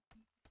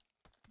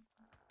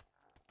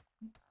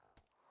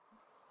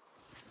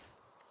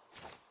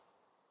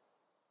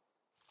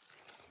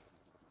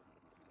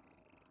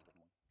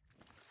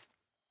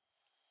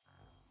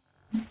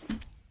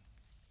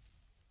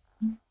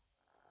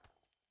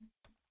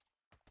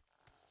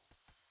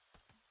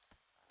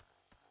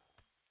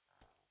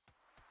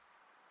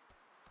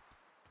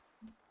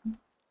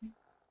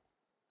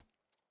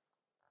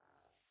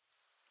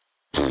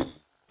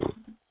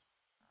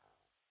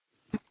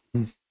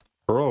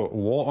 Bro,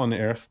 what on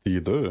earth do you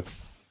do?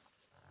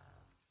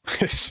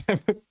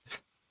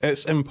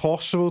 It's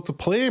impossible to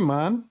play,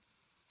 man.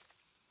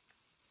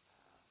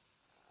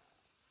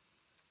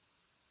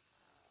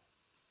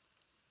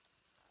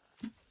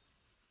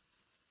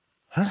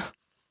 Huh?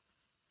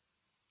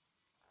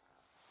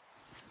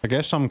 I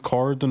guess I'm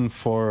cording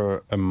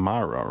for a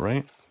Mara,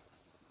 right?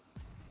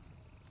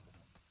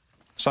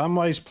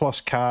 Samwise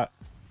plus cat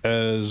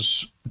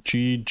is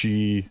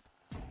GG,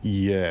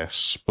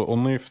 yes, but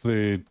only if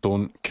they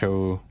don't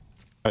kill...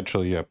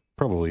 Actually, yeah,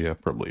 probably, yeah.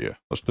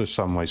 Let's do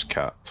Samwise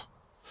cat.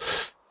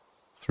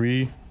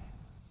 3,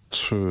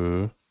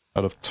 2,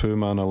 out of 2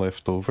 mana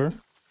left over.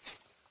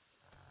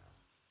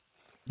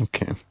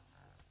 Okay.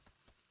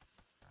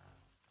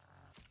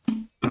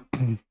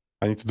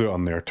 I need to do it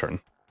on their turn.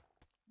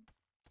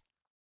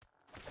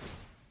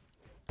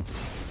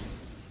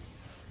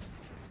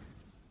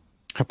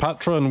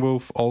 Hapatra and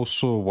Wolf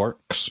also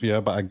works,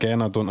 yeah, but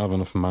again I don't have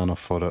enough mana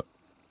for it.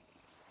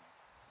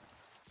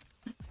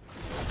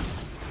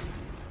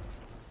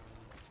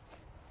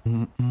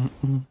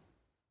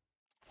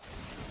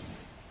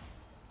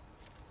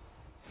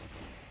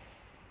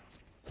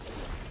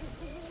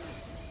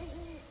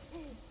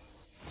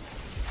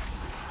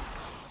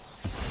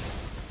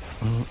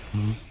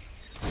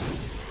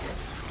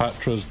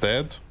 Patra's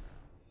dead.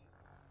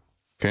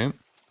 Okay.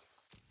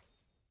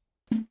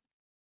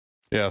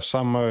 Yeah,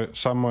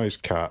 Samwise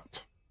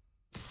cat.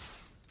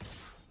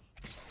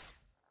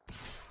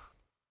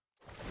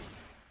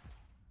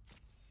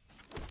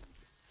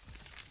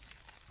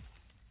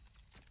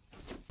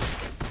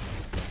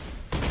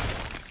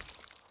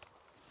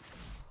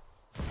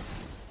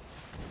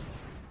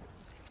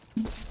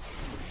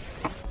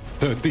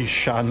 Dude, these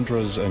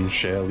Chandras and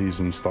Shellys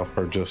and stuff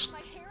are just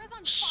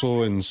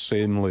so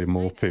insanely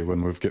mopey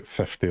when we've got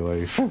 50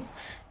 life.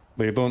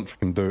 They don't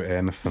fucking do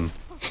anything.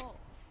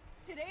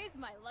 Today's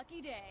my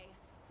lucky day.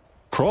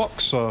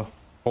 Croxa!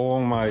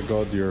 Oh my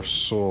god, you're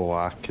so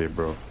lucky,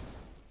 bro.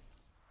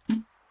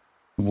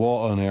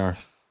 What on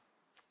earth?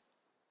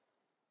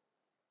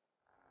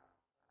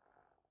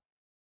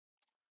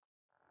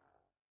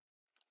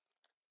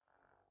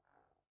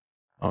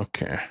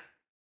 Okay.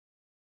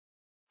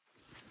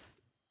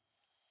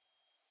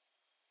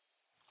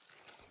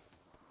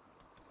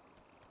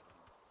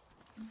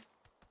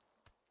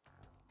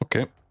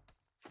 Okay.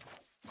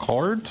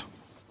 Card.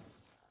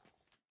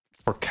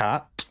 For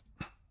cat.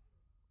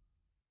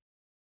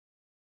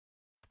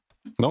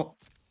 No.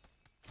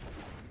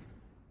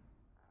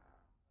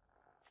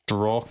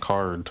 Draw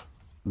card.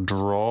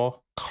 Draw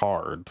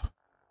card.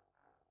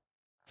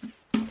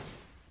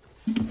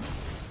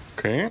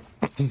 Okay.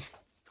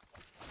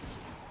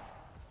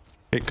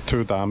 Take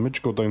 2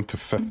 damage, go down to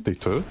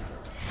 52.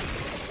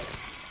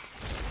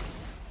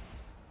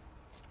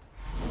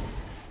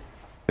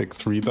 Take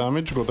 3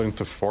 damage, go down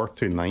to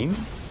 49.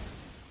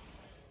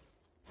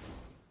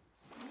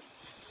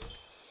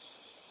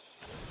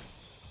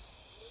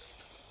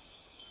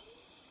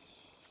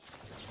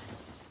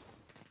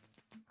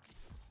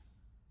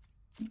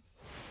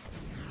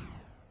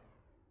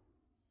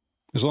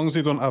 As long as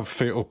you don't have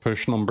Fatal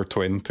Push number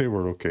 20,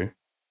 we're okay.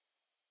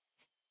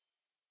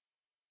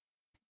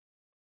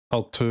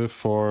 I'll 2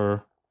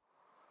 for...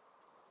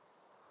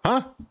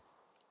 Huh?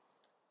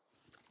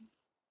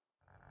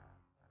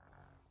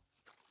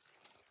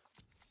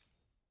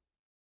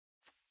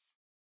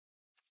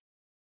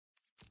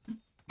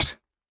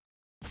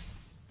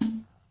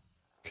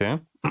 Okay.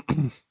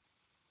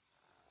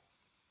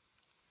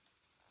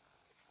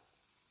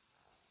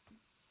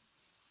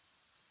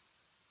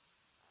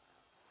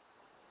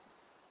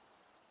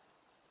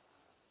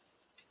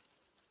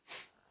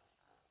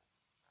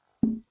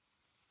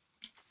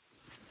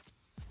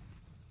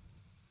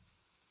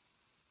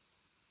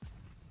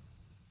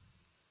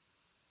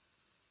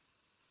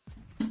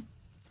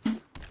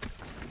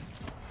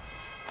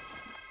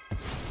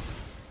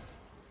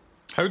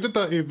 How did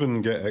that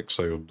even get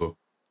exiled, though?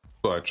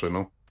 Don't actually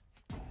know.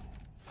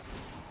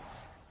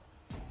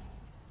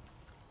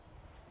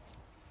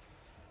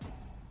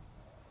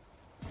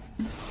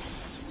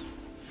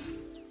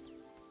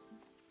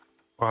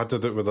 Oh, I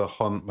did it with a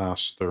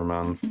Huntmaster,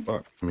 man.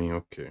 Fuck me,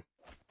 okay.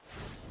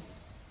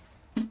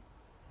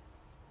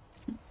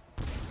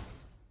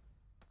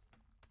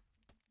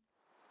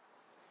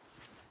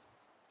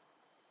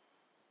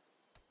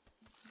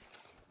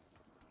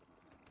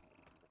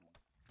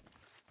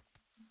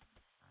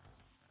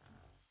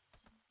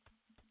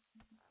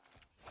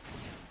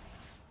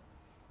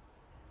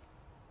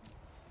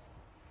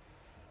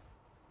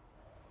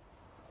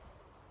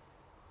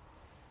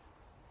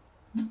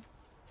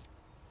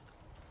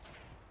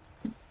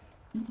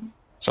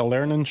 It's a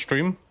learning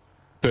stream.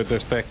 Dude,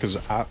 this deck is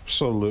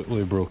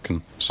absolutely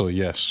broken. So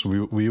yes, we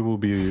will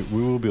be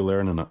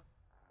learning it.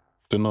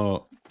 Do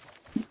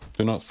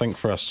not think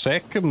for a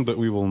second that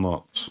we will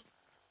not.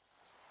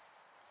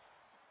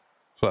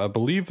 So I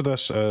believe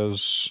this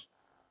is...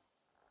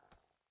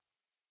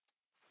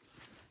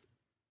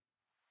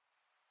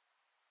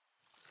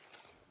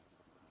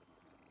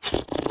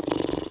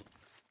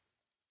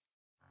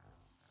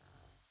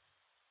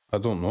 I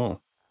don't know.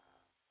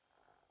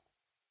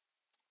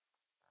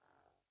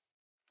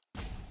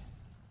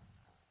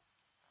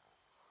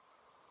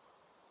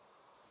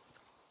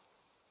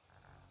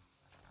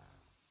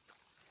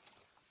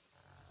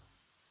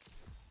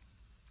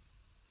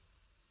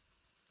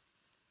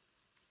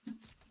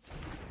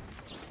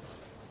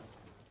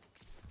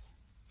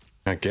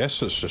 I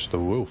guess it's just a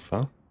wolf,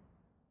 huh?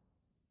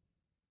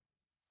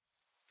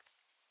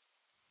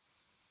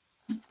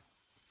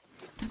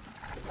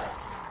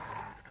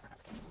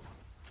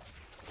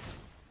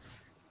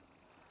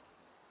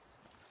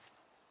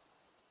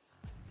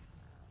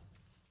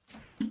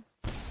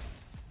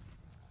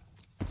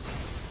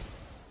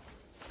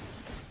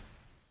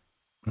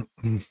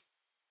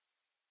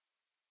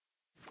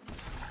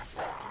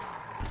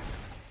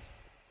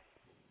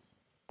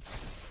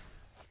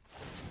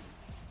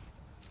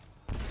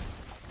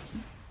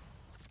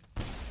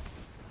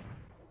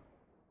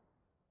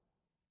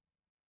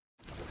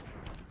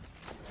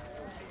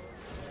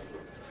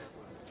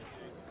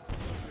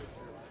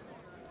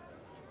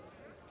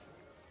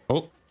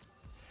 Oh.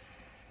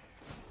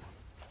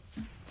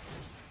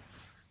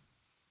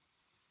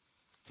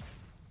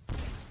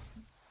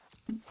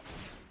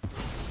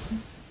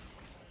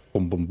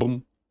 Boom, boom,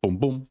 boom, boom,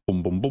 boom,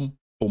 boom, boom, boom,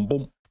 boom,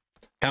 boom.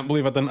 Can't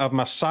believe I didn't have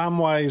my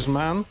Samwise,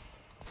 man.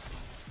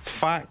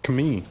 Fuck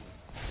me.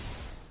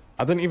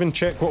 I didn't even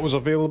check what was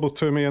available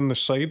to me in the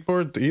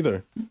sideboard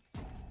either.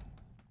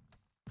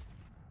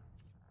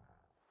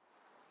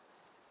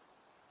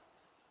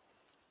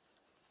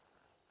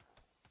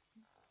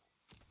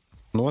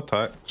 No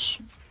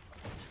attacks.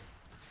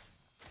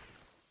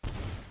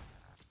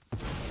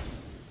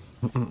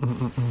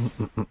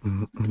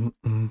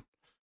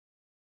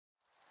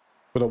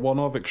 Would a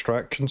one-off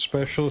extraction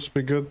specialist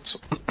be good?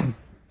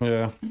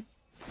 Yeah.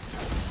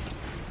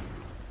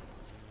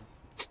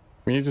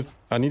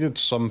 I needed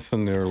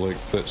something there like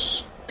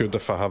that's good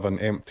if I have an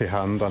empty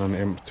hand and an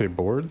empty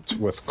board.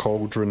 With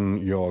Cauldron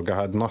Yogg, I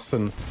had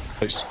nothing.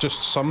 It's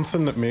just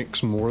something that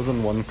makes more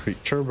than one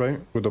creature, right?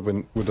 Would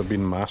have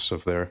been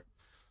massive there.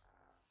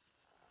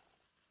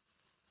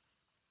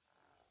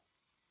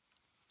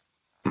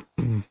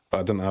 But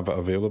I didn't have it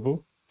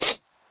available.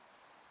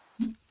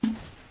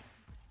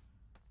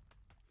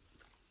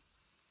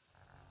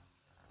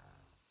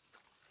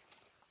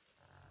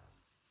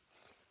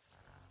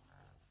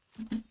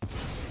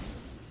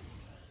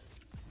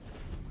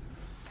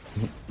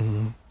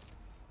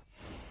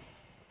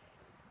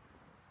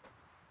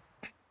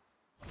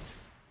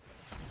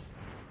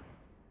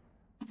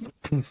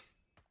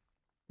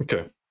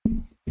 Okay.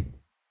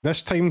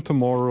 This time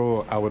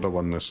tomorrow, I would have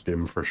won this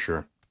game for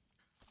sure.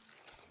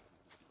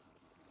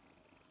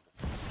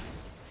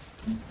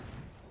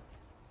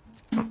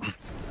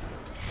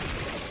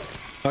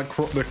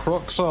 The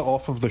Croxa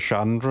off of the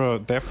Chandra,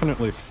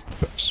 definitely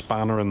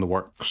spanner in the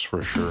works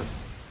for sure.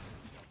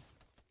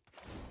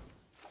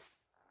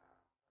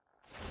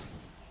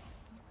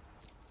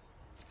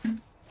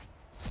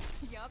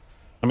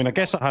 I mean, I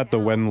guess I had the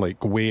win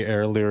like way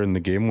earlier in the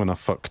game when I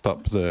fucked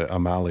up the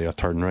Amalia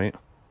turn, right?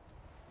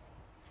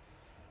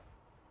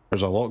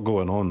 There's a lot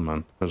going on,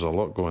 man. There's a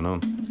lot going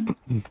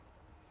on.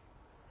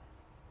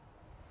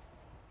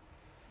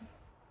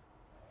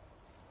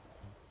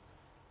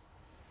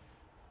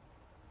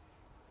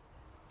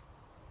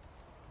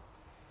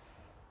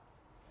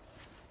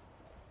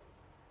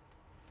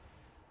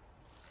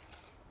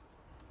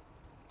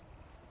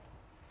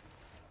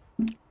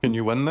 Can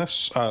you win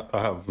this? I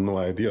have no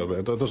idea, but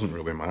it doesn't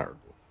really matter.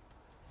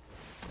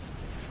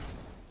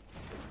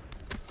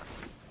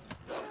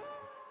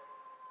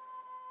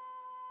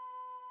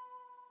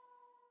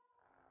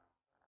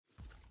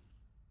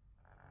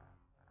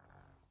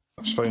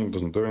 That's fine,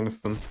 doesn't do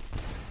anything.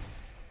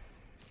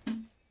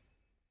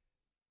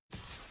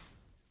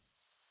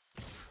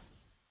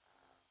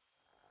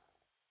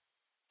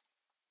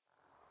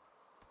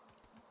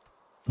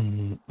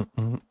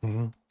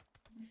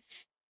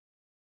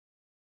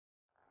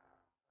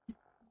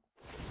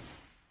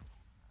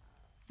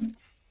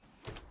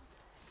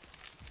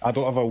 I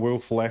don't have a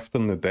wolf left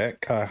in the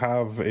deck. I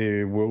have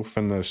a wolf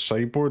in the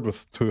sideboard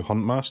with 2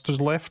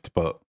 Huntmasters left,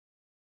 but...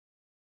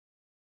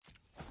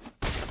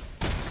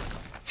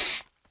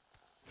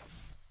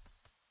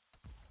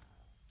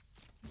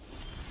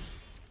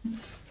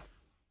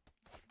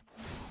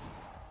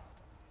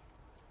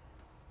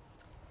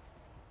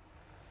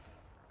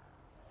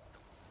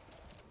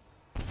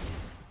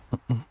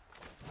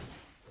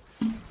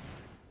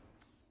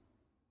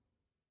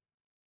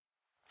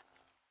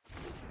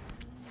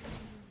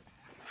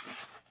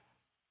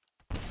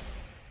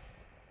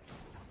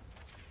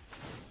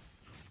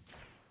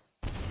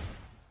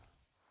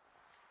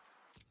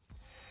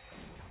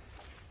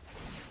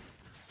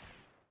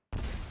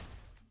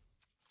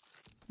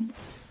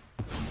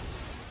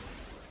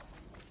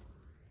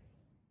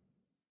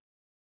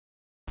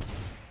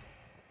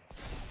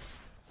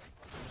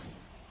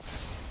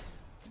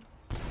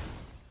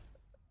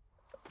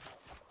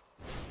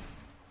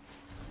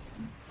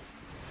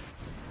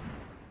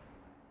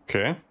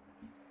 Okay.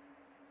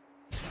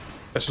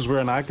 This is where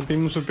an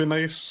Agadeem's would be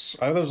nice.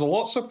 There's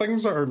lots of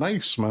things that are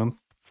nice, man.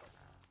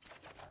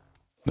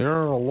 There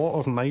are a lot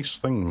of nice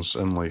things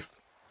in life.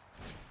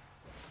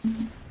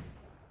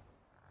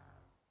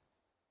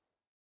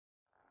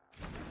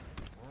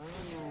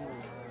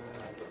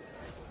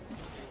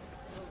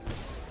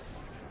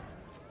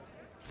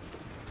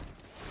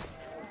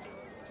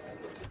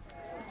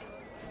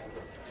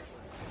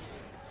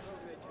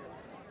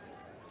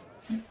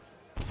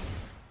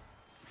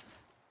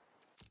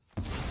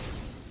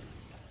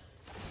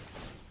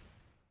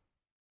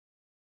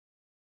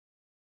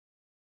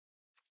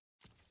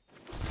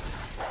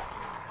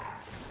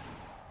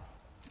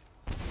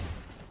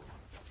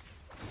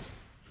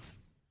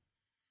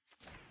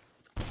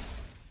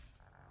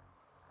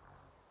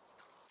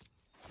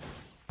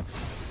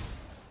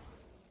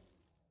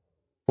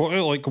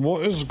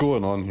 What is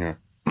going on here?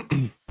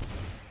 I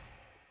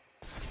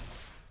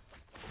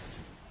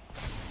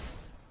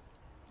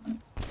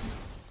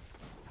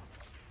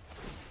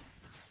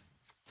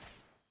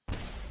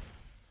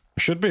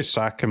should be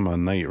sacking my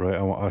knight, right?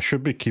 I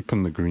should be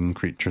keeping the green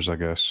creatures, I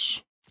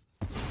guess.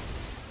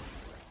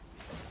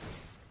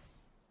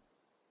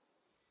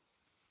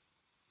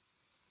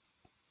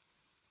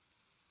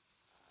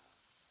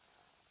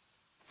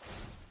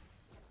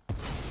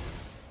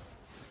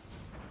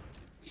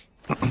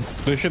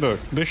 They should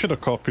have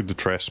copied the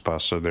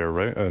Trespasser there,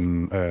 right?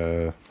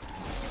 And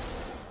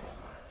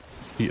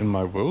eaten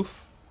my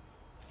wolf.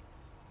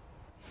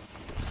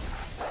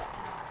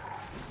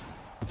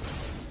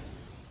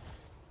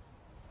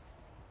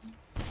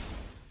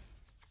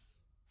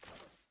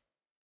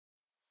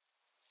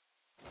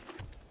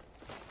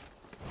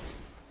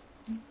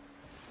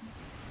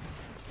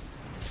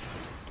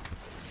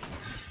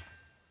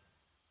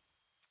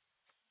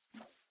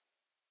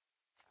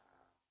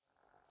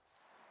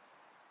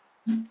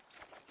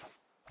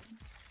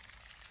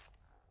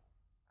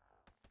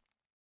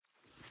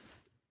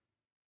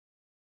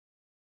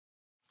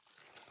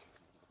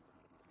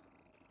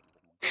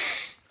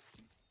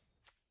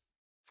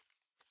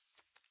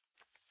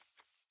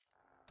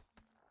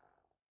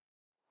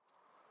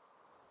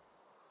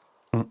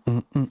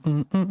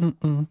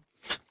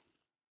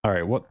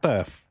 Alright, what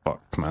the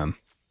fuck, man?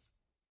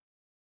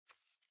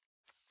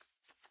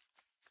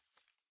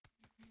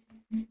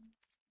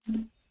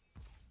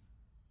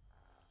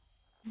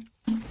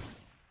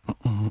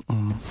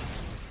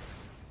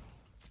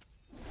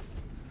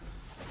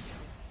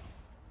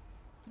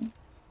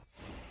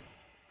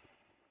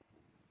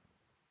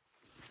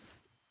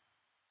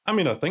 I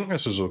mean, I think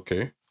this is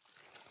okay.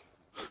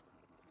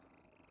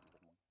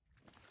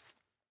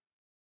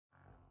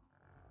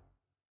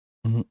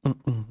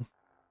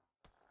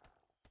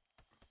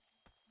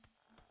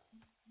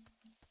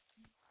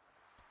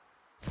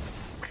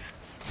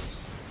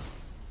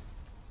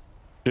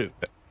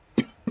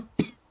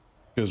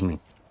 Excuse me.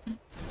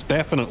 It's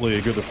definitely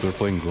good if they're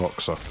playing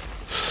Groxa.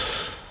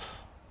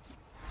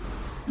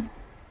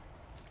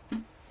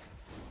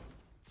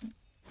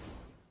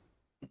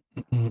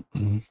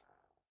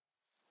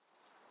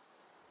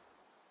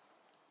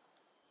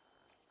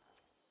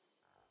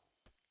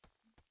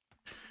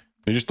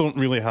 You just don't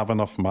really have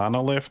enough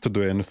mana left to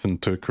do anything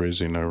too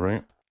crazy now,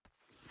 right?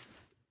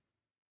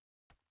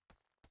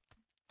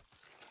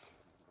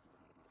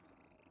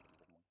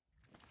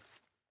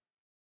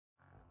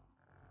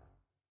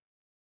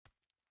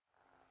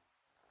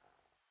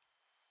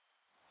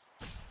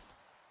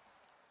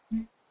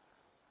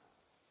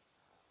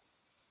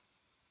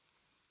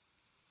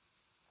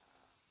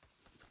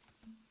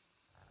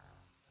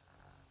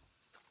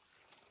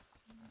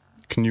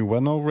 Can you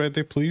win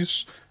already,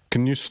 please?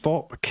 Can you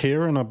stop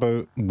caring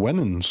about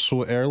winning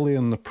so early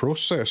in the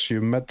process,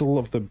 you middle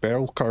of the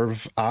bell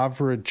curve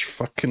average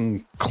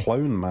fucking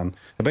clown, man?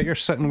 I bet you're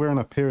sitting wearing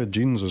a pair of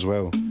jeans as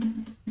well.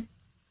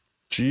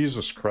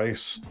 Jesus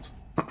Christ.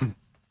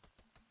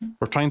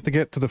 We're trying to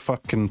get to the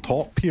fucking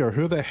top here.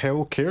 Who the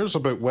hell cares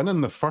about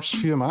winning the first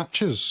few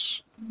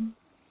matches?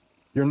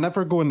 You're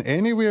never going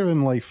anywhere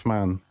in life,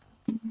 man.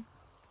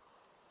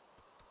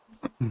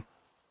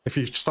 If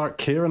you start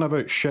caring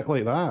about shit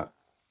like that.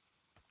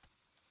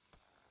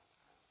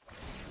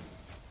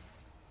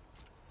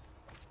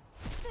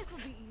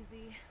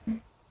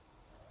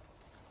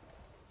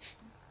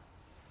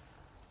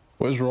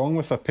 What is wrong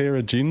with a pair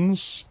of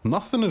jeans?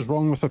 Nothing is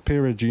wrong with a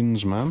pair of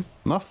jeans, man.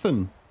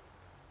 Nothing.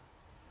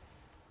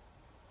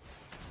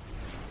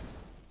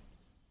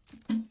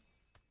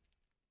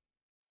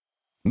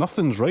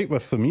 Nothing's right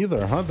with them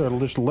either, huh? They're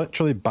just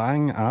literally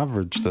bang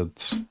average,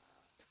 dudes.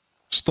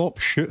 Stop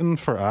shooting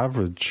for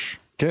average.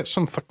 Get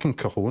some fucking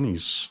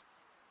cojones.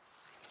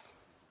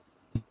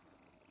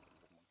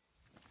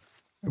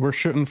 We're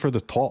shooting for the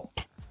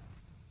top.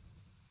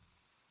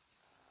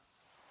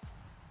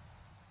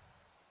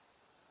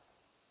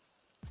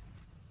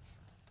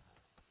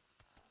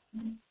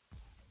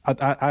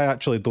 I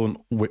actually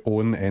don't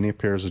own any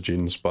pairs of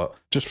jeans, but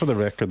just for the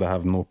record, I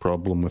have no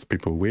problem with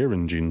people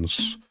wearing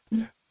jeans.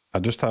 I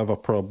just have a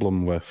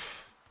problem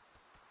with,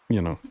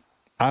 you know,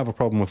 I have a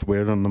problem with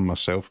wearing them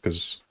myself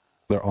because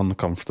they're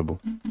uncomfortable.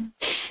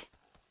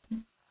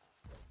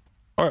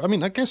 Or, I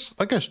mean, I guess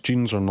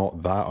jeans are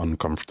not that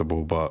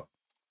uncomfortable, but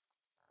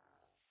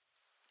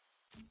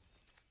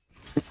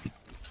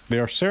they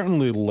are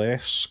certainly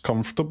less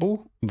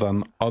comfortable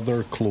than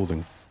other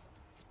clothing.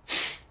 I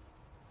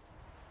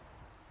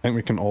think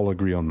we can all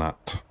agree on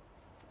that.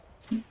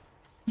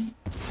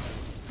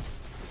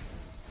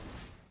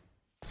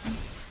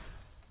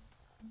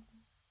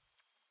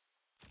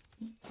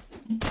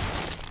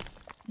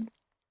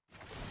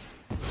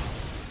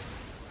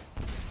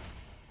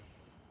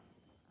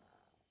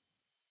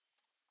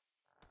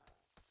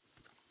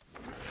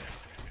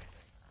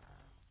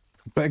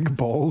 Big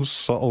balls,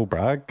 subtle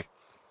brag.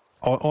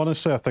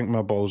 Honestly, I think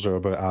my balls are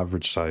about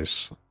average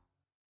size.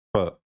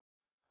 But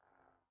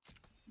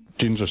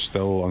jeans are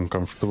still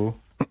uncomfortable.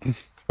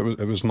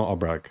 It was not a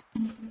brag.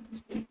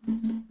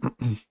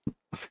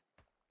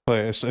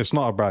 Like, it's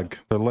not a brag.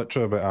 They're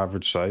literally about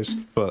average sized,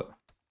 but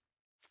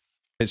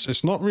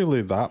it's not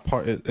really that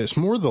part. It's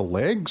more the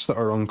legs that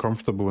are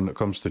uncomfortable when it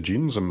comes to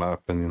jeans, in my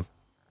opinion.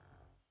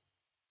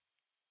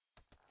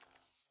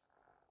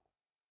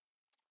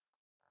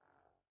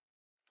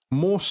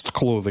 Most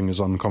clothing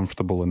is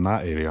uncomfortable in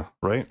that area,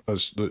 right?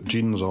 As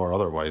jeans or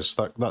otherwise,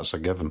 that's a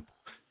given.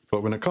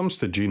 But when it comes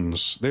to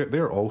jeans,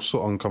 they're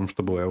also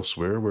uncomfortable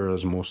elsewhere,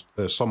 whereas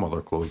some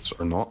other clothes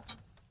are not.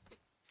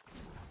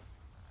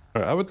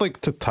 Right, I would like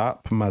to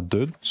tap my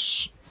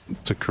dudes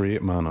to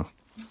create mana.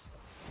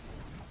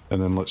 And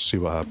then let's see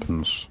what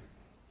happens.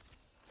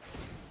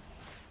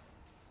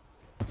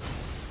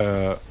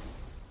 Okay,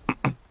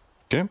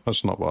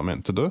 that's not what I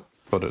meant to do,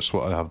 but it's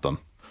what I have done.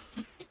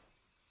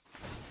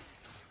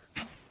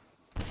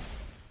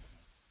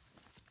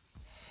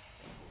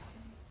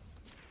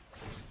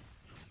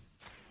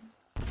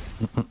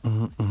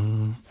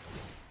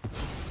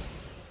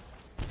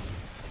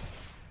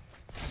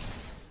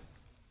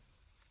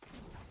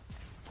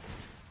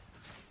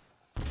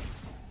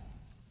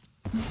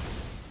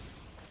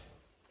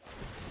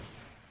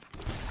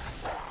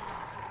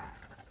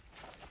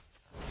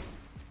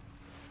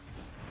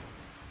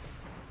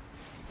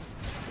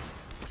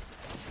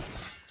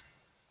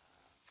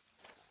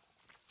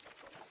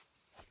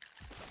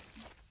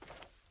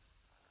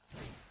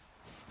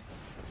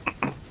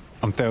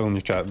 I'm telling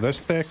you, chat, this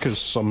deck is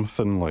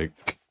something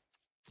like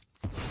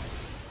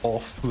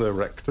off the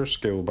Richter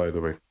scale, by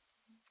the way.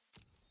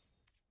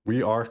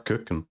 We are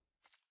cooking.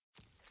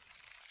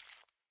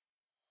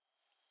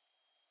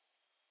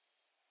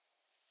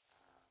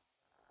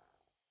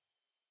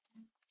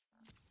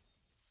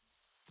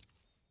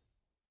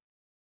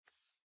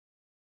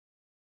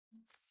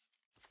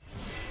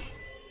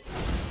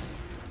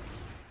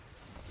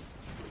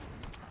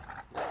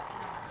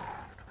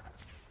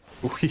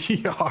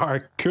 We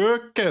are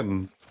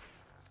cooking.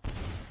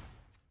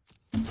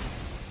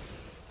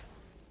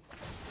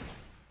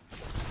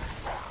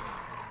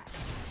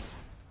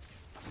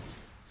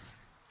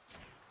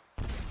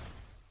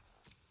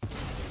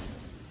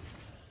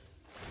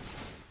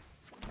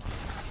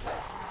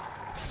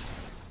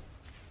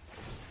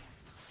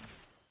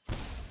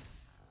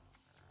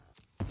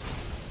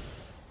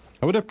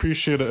 I would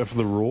appreciate it if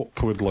the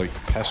rope would, like,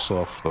 piss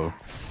off, though.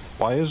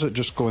 Why is it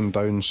just going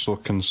down so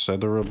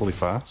considerably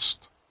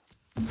fast?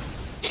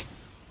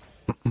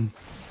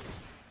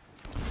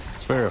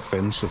 It's very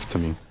offensive to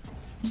me.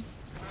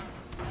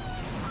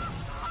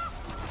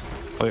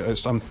 Like,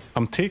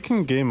 I'm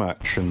taking game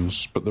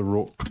actions, but the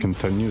rope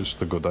continues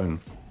to go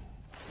down.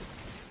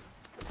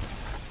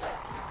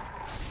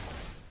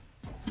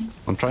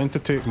 I'm trying to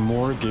take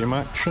more game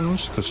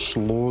actions to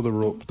slow the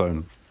rope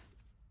down.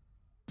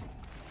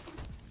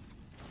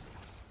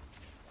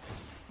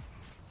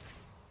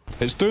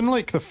 It's doing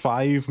like the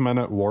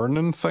 5-minute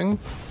warning thing,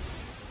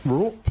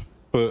 rope,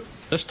 but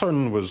this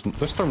turn was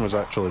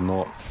actually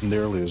not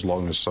nearly as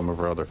long as some of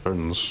our other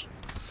turns.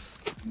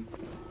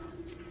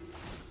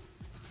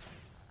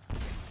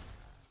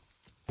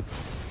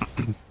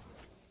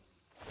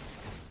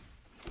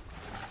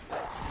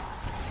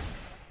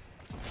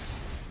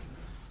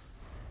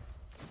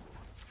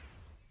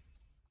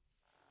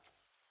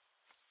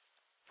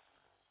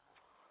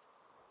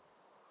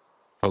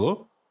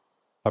 Hello?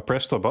 I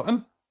pressed a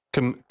button?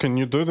 Can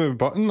you do the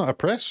button that I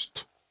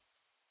pressed?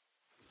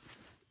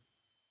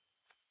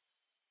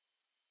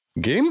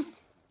 Game?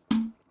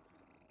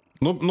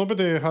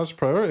 Nobody has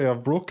priority.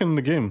 I've broken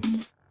the game.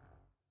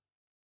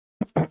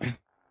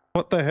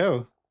 What the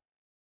hell?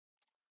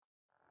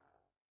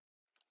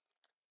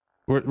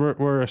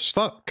 We're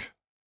stuck.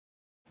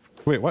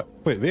 Wait, what?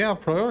 Wait, they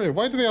have priority?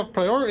 Why do they have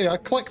priority? I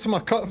clicked my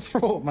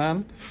cutthroat,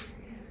 man.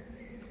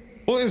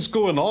 What is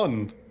going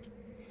on?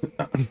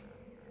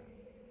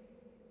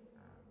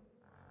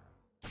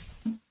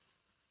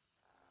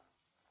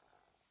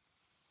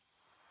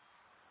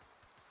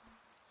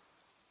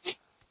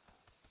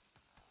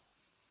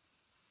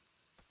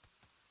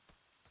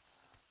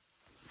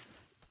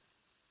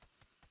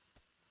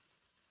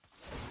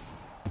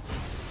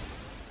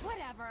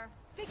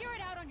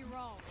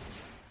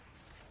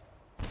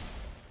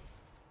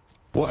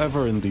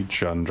 Whatever indeed,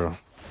 Chandra.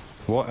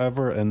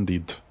 Whatever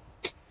indeed.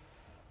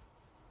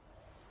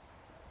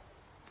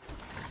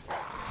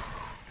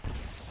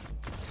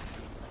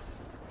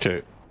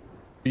 Okay,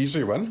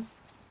 easy win.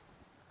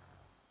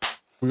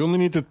 We only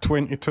needed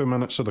 22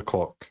 minutes of the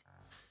clock.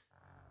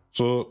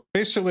 So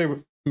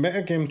basically,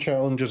 metagame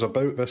challenge is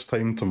about this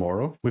time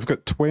tomorrow. We've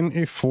got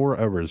 24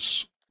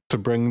 hours to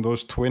bring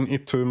those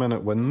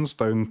 22-minute wins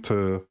down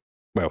to,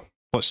 well,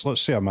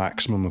 let's say a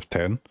maximum of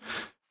 10.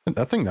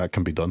 I think that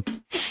can be done.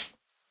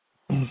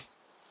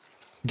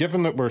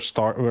 Given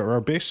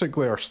that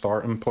basically our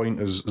starting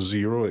point is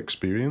 0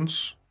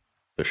 experience,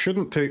 it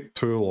shouldn't take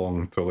too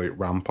long to like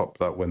ramp up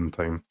that win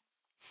time.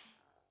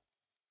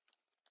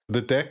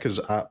 The deck is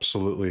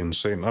absolutely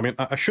insane. I mean,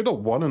 I should have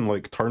won in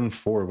like turn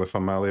 4 with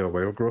Amalia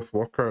Wildgrowth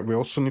Walker. We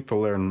also need to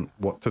learn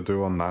what to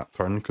do on that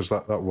turn, because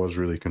that was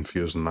really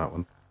confusing, that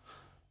one.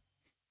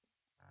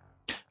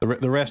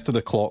 The rest of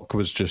the clock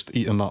was just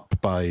eaten up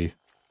by,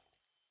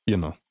 you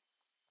know,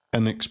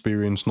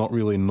 inexperience, not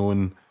really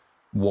knowing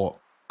what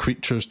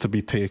creatures to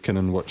be taken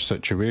in which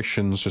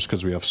situations, just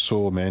because we have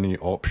so many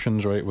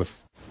options, right?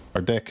 With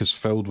our deck is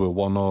filled with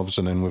one-offs,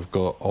 and then we've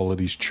got all of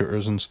these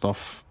tutors and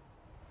stuff.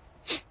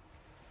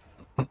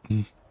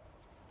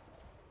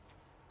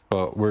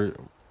 But we're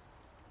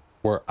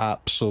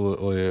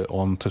absolutely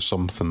on to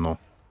something though.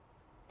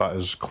 That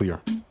is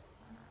clear.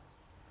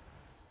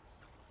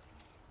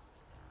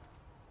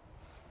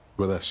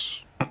 With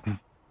this.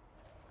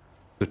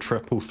 The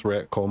triple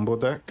threat combo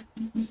deck.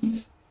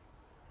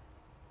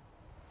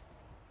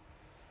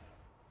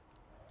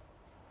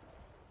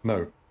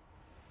 No.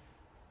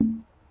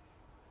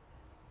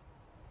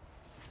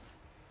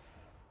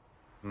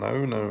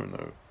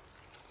 No.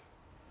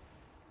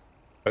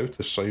 Out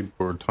of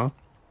sideboard, huh?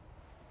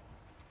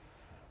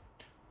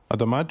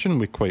 I'd imagine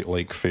we quite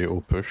like Fatal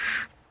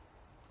Push.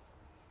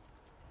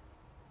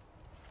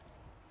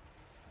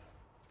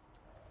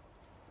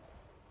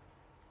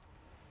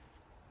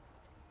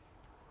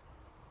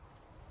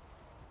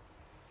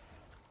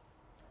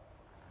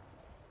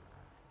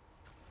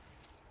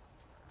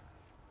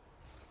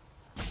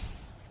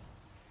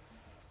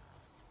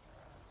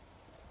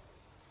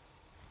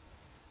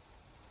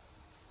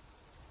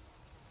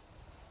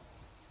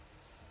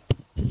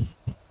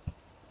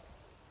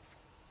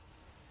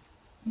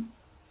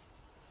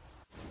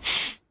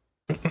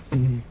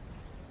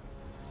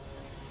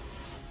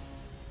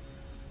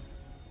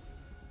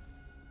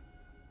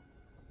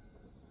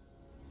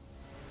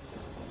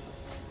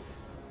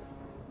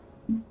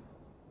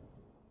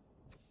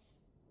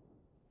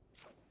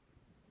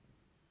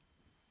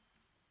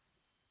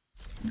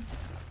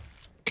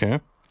 Okay.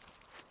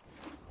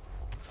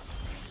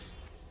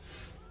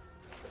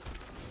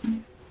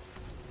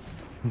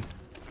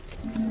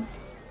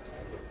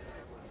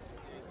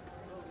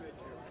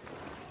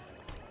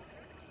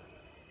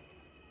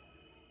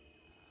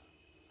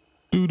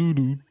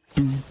 Do.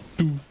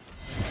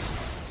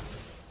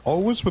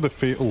 Always with the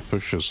fatal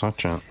pushes, huh,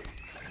 chat?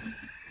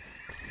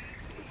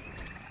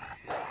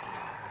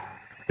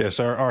 Yes,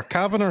 our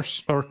Cavern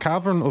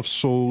of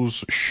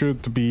Souls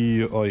should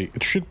be like,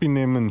 it should be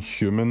naming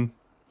human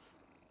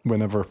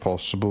whenever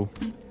possible.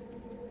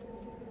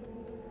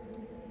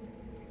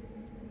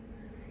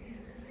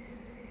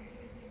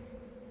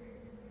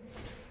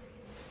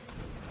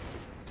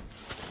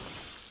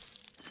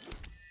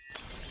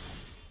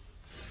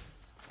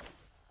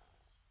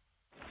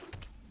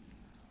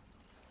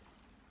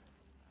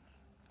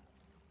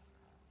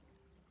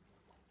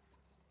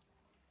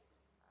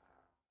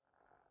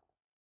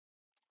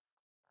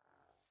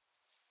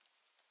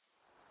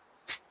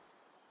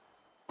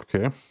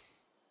 Okay.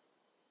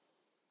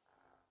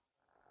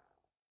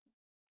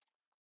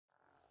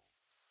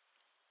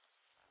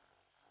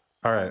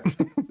 All right.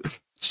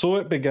 So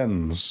it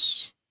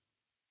begins.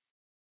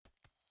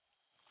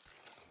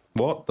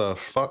 What the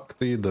fuck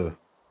do you do?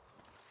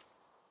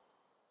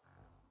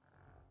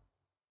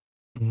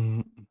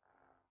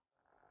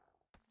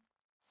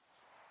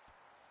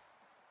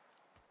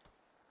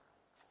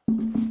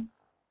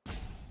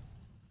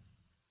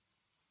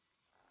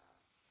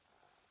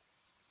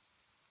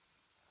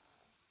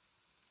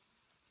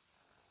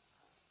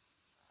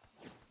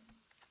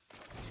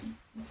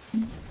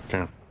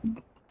 Okay.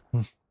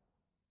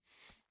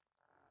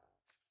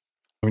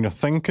 I mean, I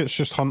think it's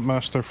just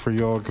Huntmaster for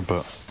Yawg,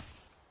 but...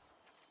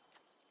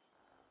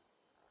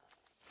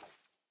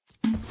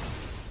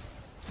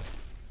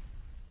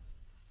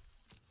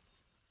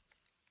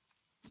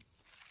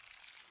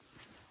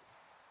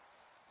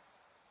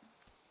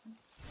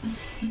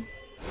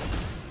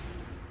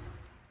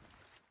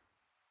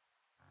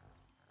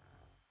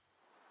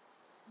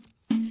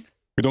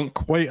 We don't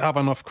quite have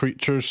enough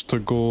creatures to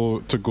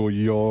go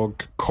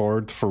Yawg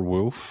Chord for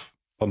Wolf,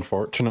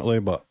 unfortunately,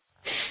 but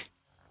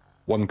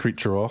one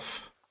creature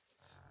off.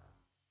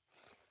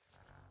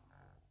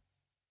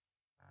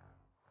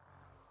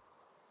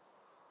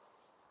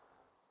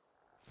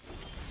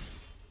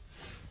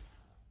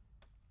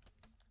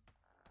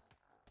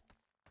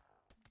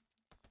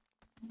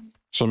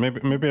 So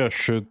maybe I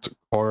should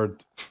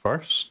Chord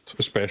first,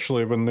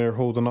 especially when they're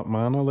holding up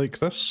mana like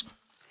this.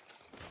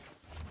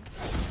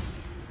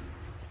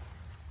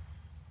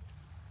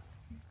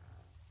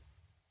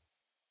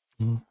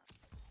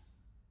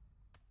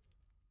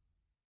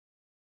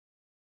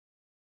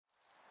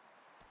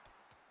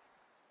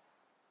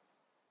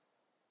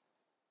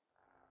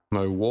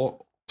 Now,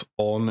 what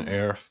on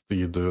earth do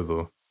you do,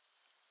 though?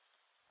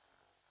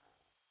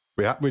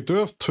 We do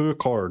have two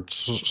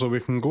cards, so we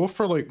can go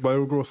for, like,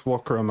 Wildgrowth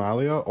Walker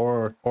Amalia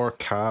or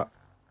Cat...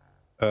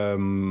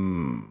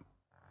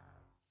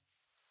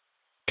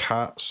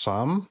 Cat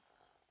Sam?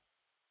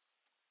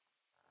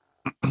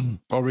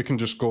 Or we can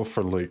just go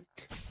for,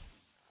 like,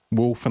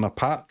 Wolf and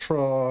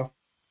Hapatra.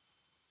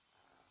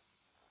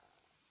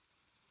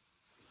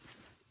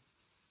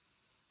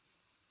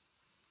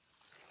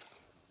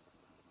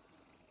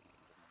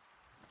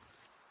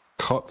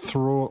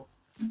 Cutthroat.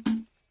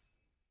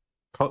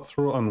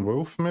 Cutthroat and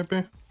Wolf,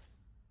 maybe?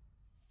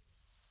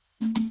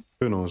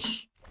 Who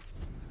knows?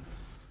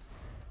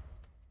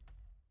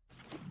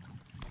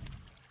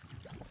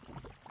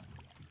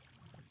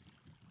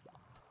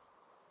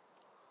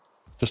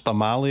 Just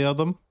Amalia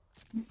them?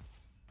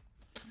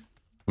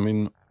 I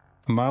mean,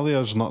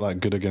 Amalia's not that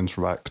good against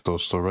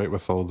Rakdos, so right,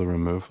 with all the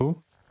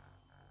removal.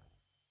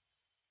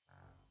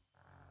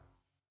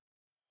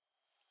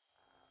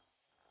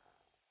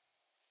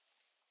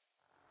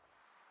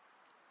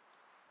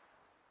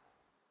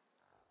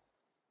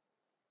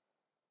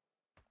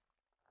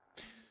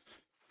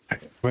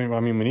 I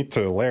mean, we need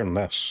to learn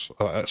this.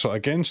 So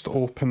against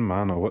open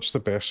mana, what's the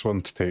best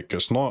one to take?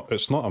 It's not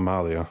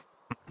Amalia.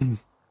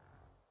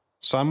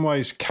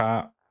 Samwise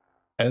Cat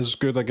is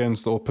good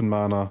against open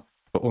mana,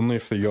 but only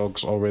if the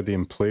Yog's already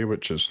in play,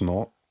 which it's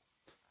not.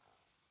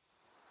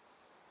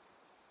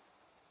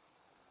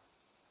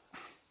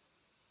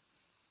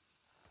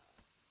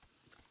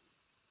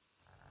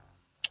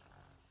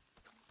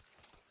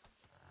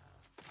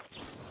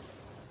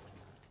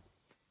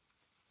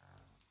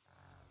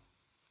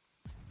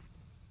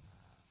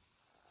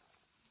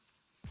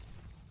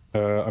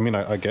 I mean,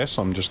 I guess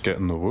I'm just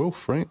getting the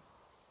Wolf, right?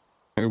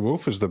 The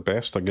Wolf is the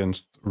best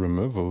against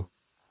removal.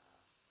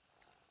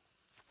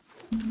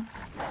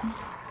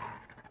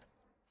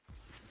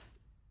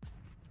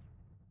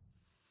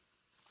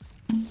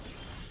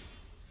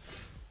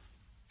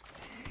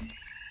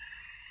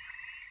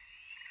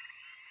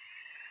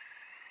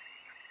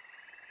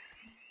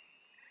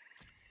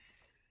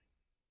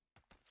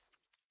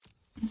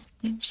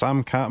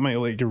 Sam Cat might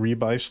let you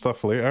rebuy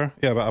stuff later.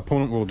 Yeah, but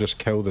opponent will just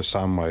kill the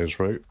Samwise,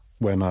 right?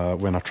 When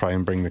I try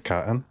and bring the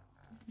cat in.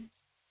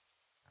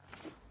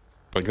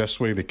 Like this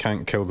way they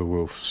can't kill the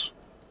wolves.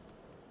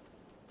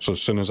 So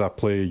as soon as I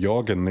play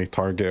Yogg and they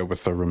target it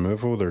with their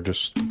removal, they're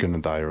just gonna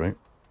die, right?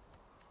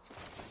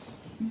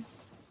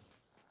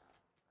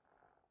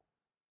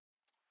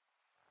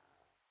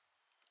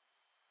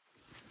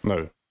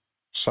 Now,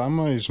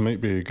 Samwise might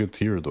be a good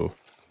tier though.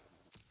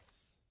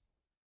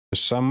 Is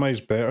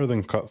Samwise better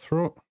than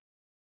Cutthroat?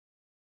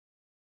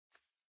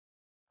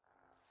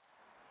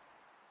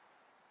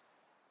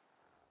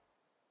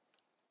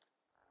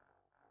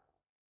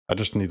 I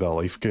just need a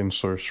life gain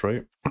source,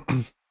 right?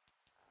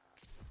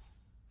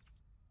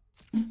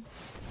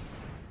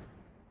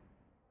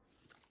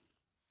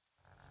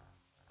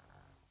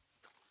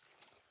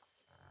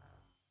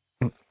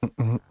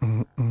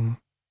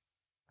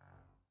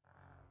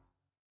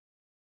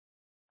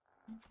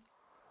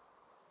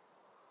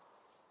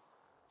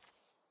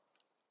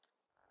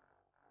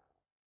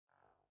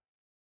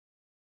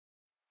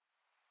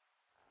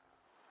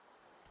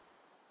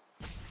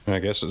 I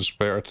guess it's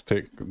better to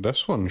take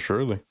this one,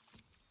 surely.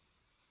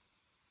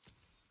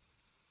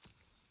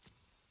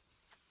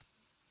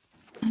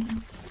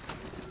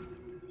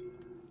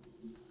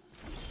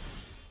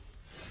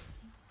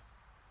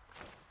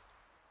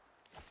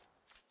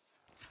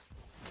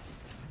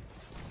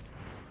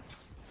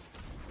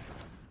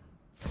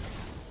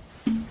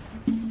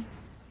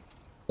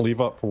 Leave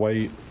up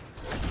white.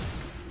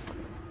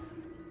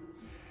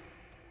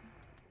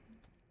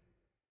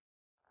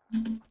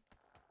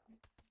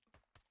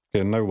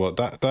 Okay, now what?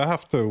 Do I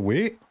have to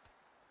wait?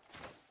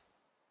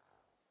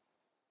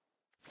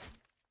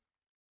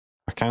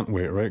 I can't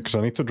wait, right? Because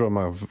I need to draw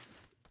my...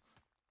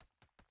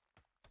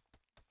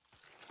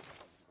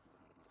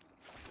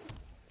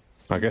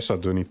 I guess I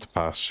do need to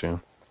pass, yeah.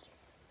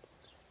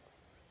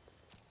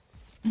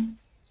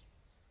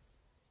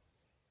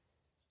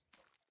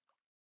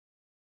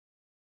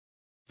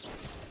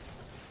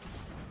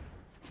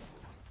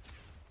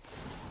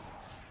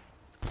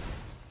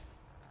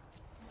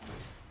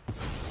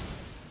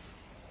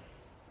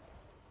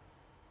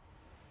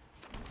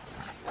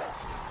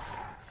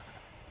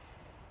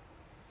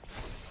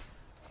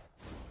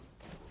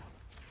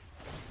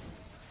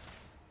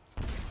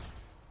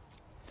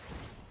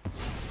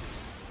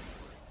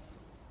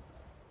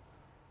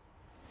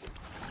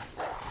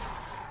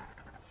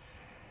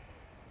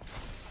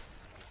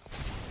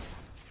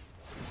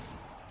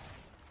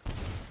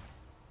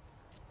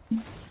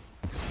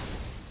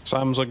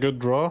 Sam's a good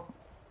draw?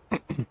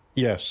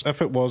 Yes, if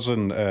it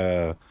wasn't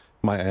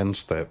my end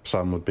step,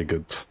 Sam would be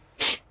good.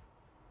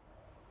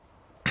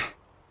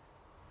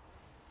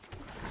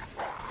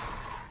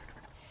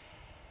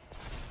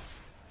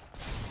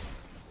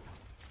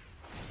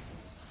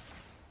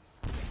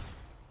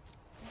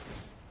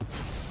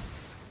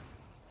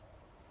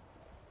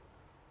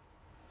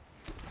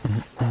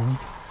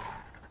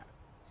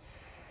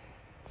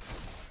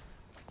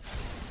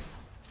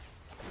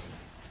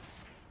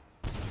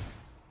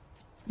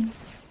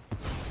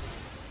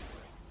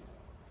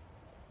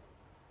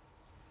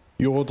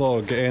 Yo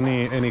dog,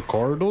 any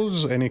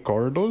cordos? Any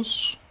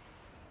cordos?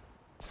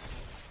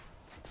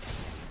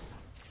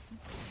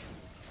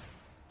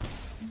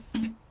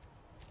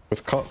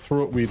 With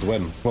Cutthroat we'd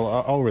win. Well,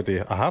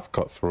 I have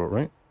Cutthroat,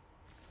 right?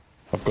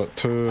 I've got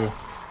two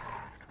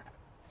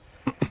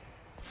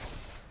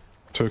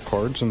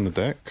cards in the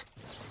deck.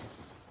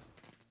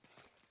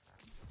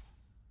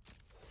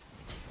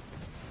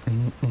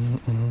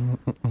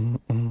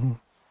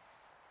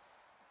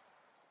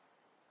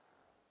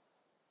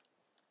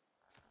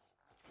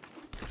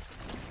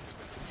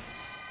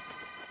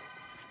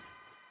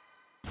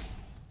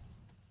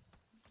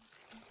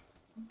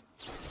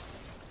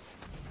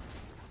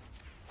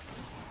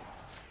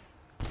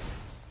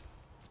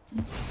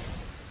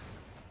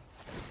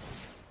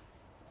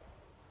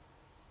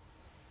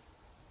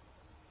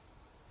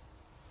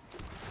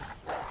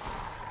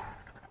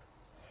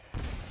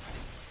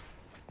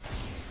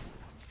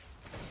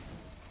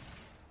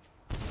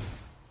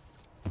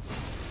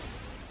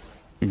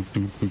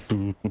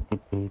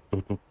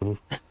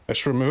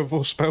 This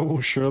removal spell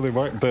will surely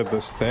work. Dude,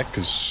 this deck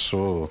is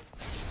so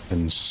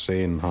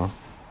insane, huh?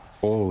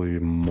 Holy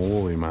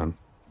moly, man.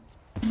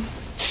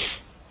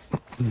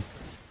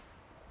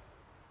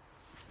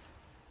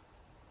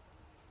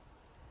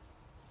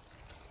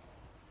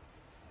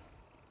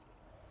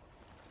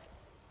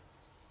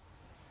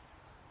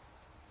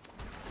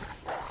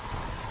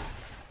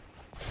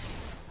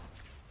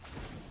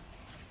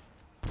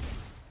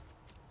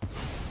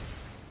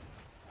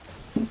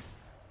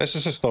 This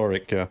is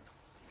historic, yeah.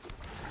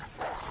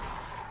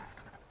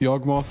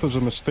 Yawgmoth is a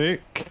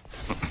mistake.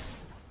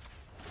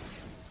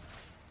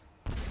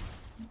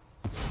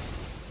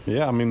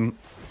 Yeah, I mean,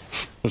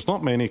 there's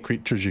not many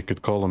creatures you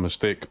could call a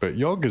mistake, but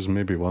Yawg is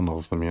maybe one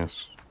of them,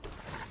 yes.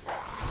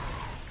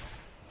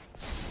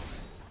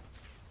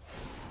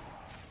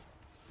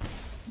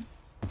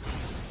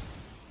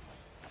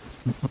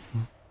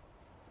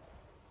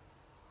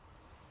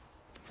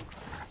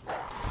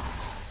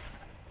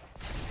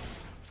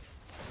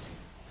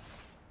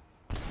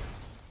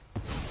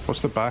 What's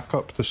the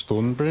backup to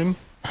Stonebrain?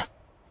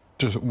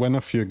 Just win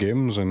a few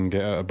games and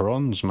get out of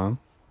bronze, man.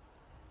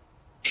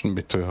 Shouldn't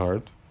be too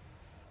hard.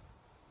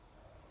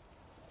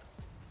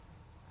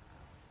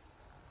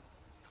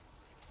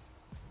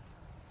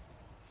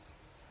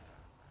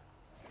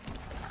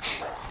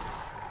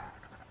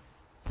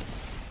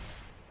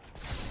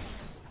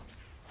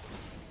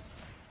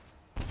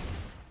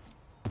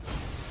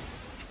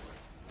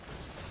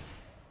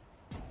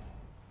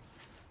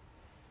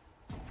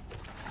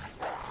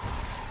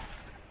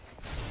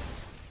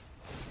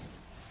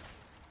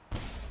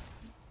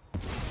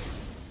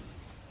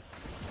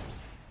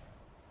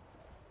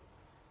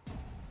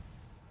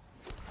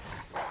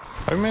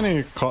 How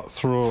many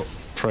Cutthroat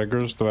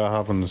triggers do I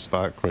have in the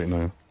stack right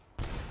now?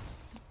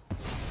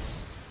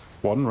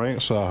 One,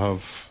 right? So I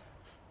have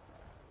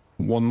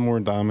one more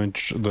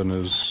damage than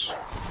is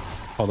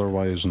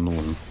otherwise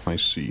known. I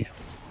see.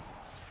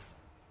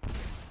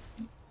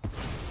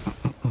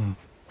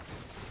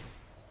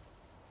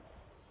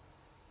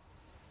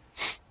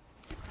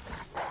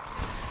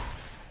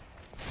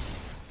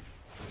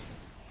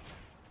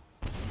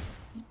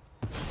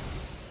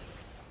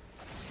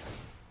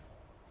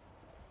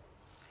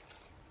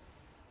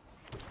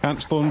 Can't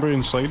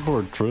Stonebrain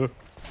sideboard, true.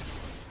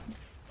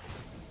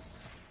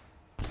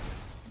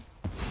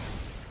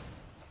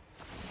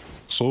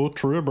 So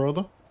true,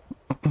 brother.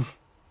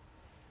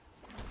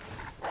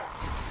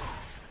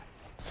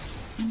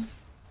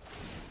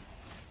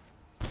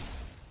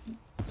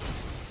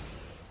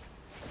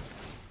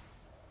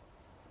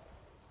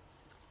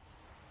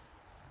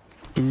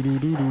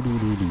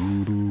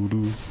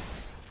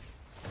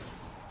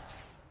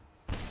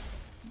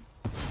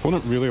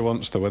 Opponent really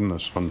wants to win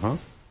this one, huh?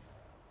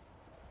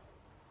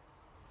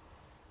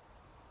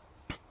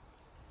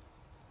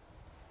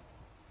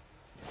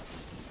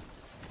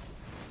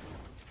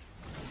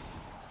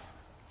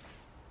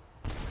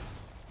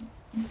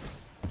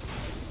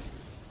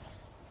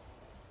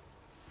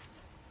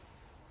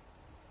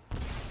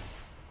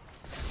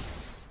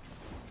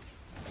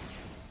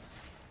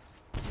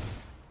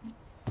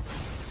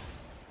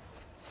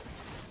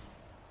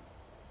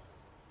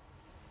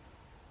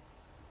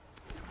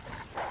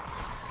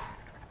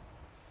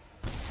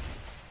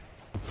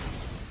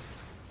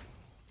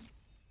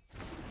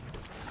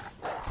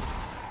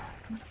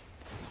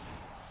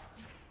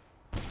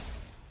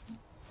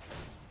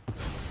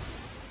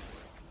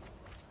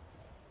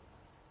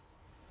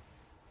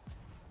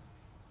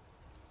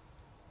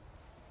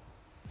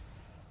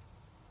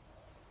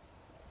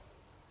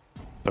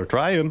 They're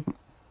trying.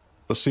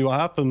 Let's see what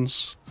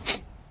happens.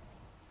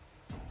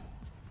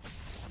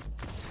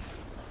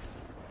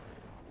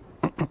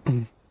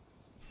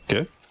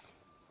 Okay.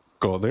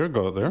 Got there,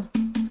 got there.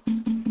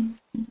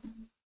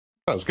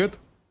 That was good.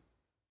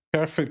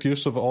 Perfect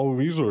use of all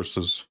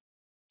resources.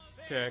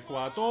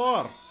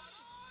 Ecuador!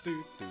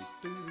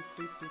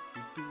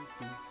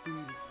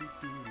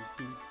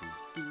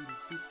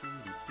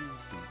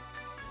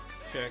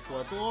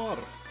 Ecuador!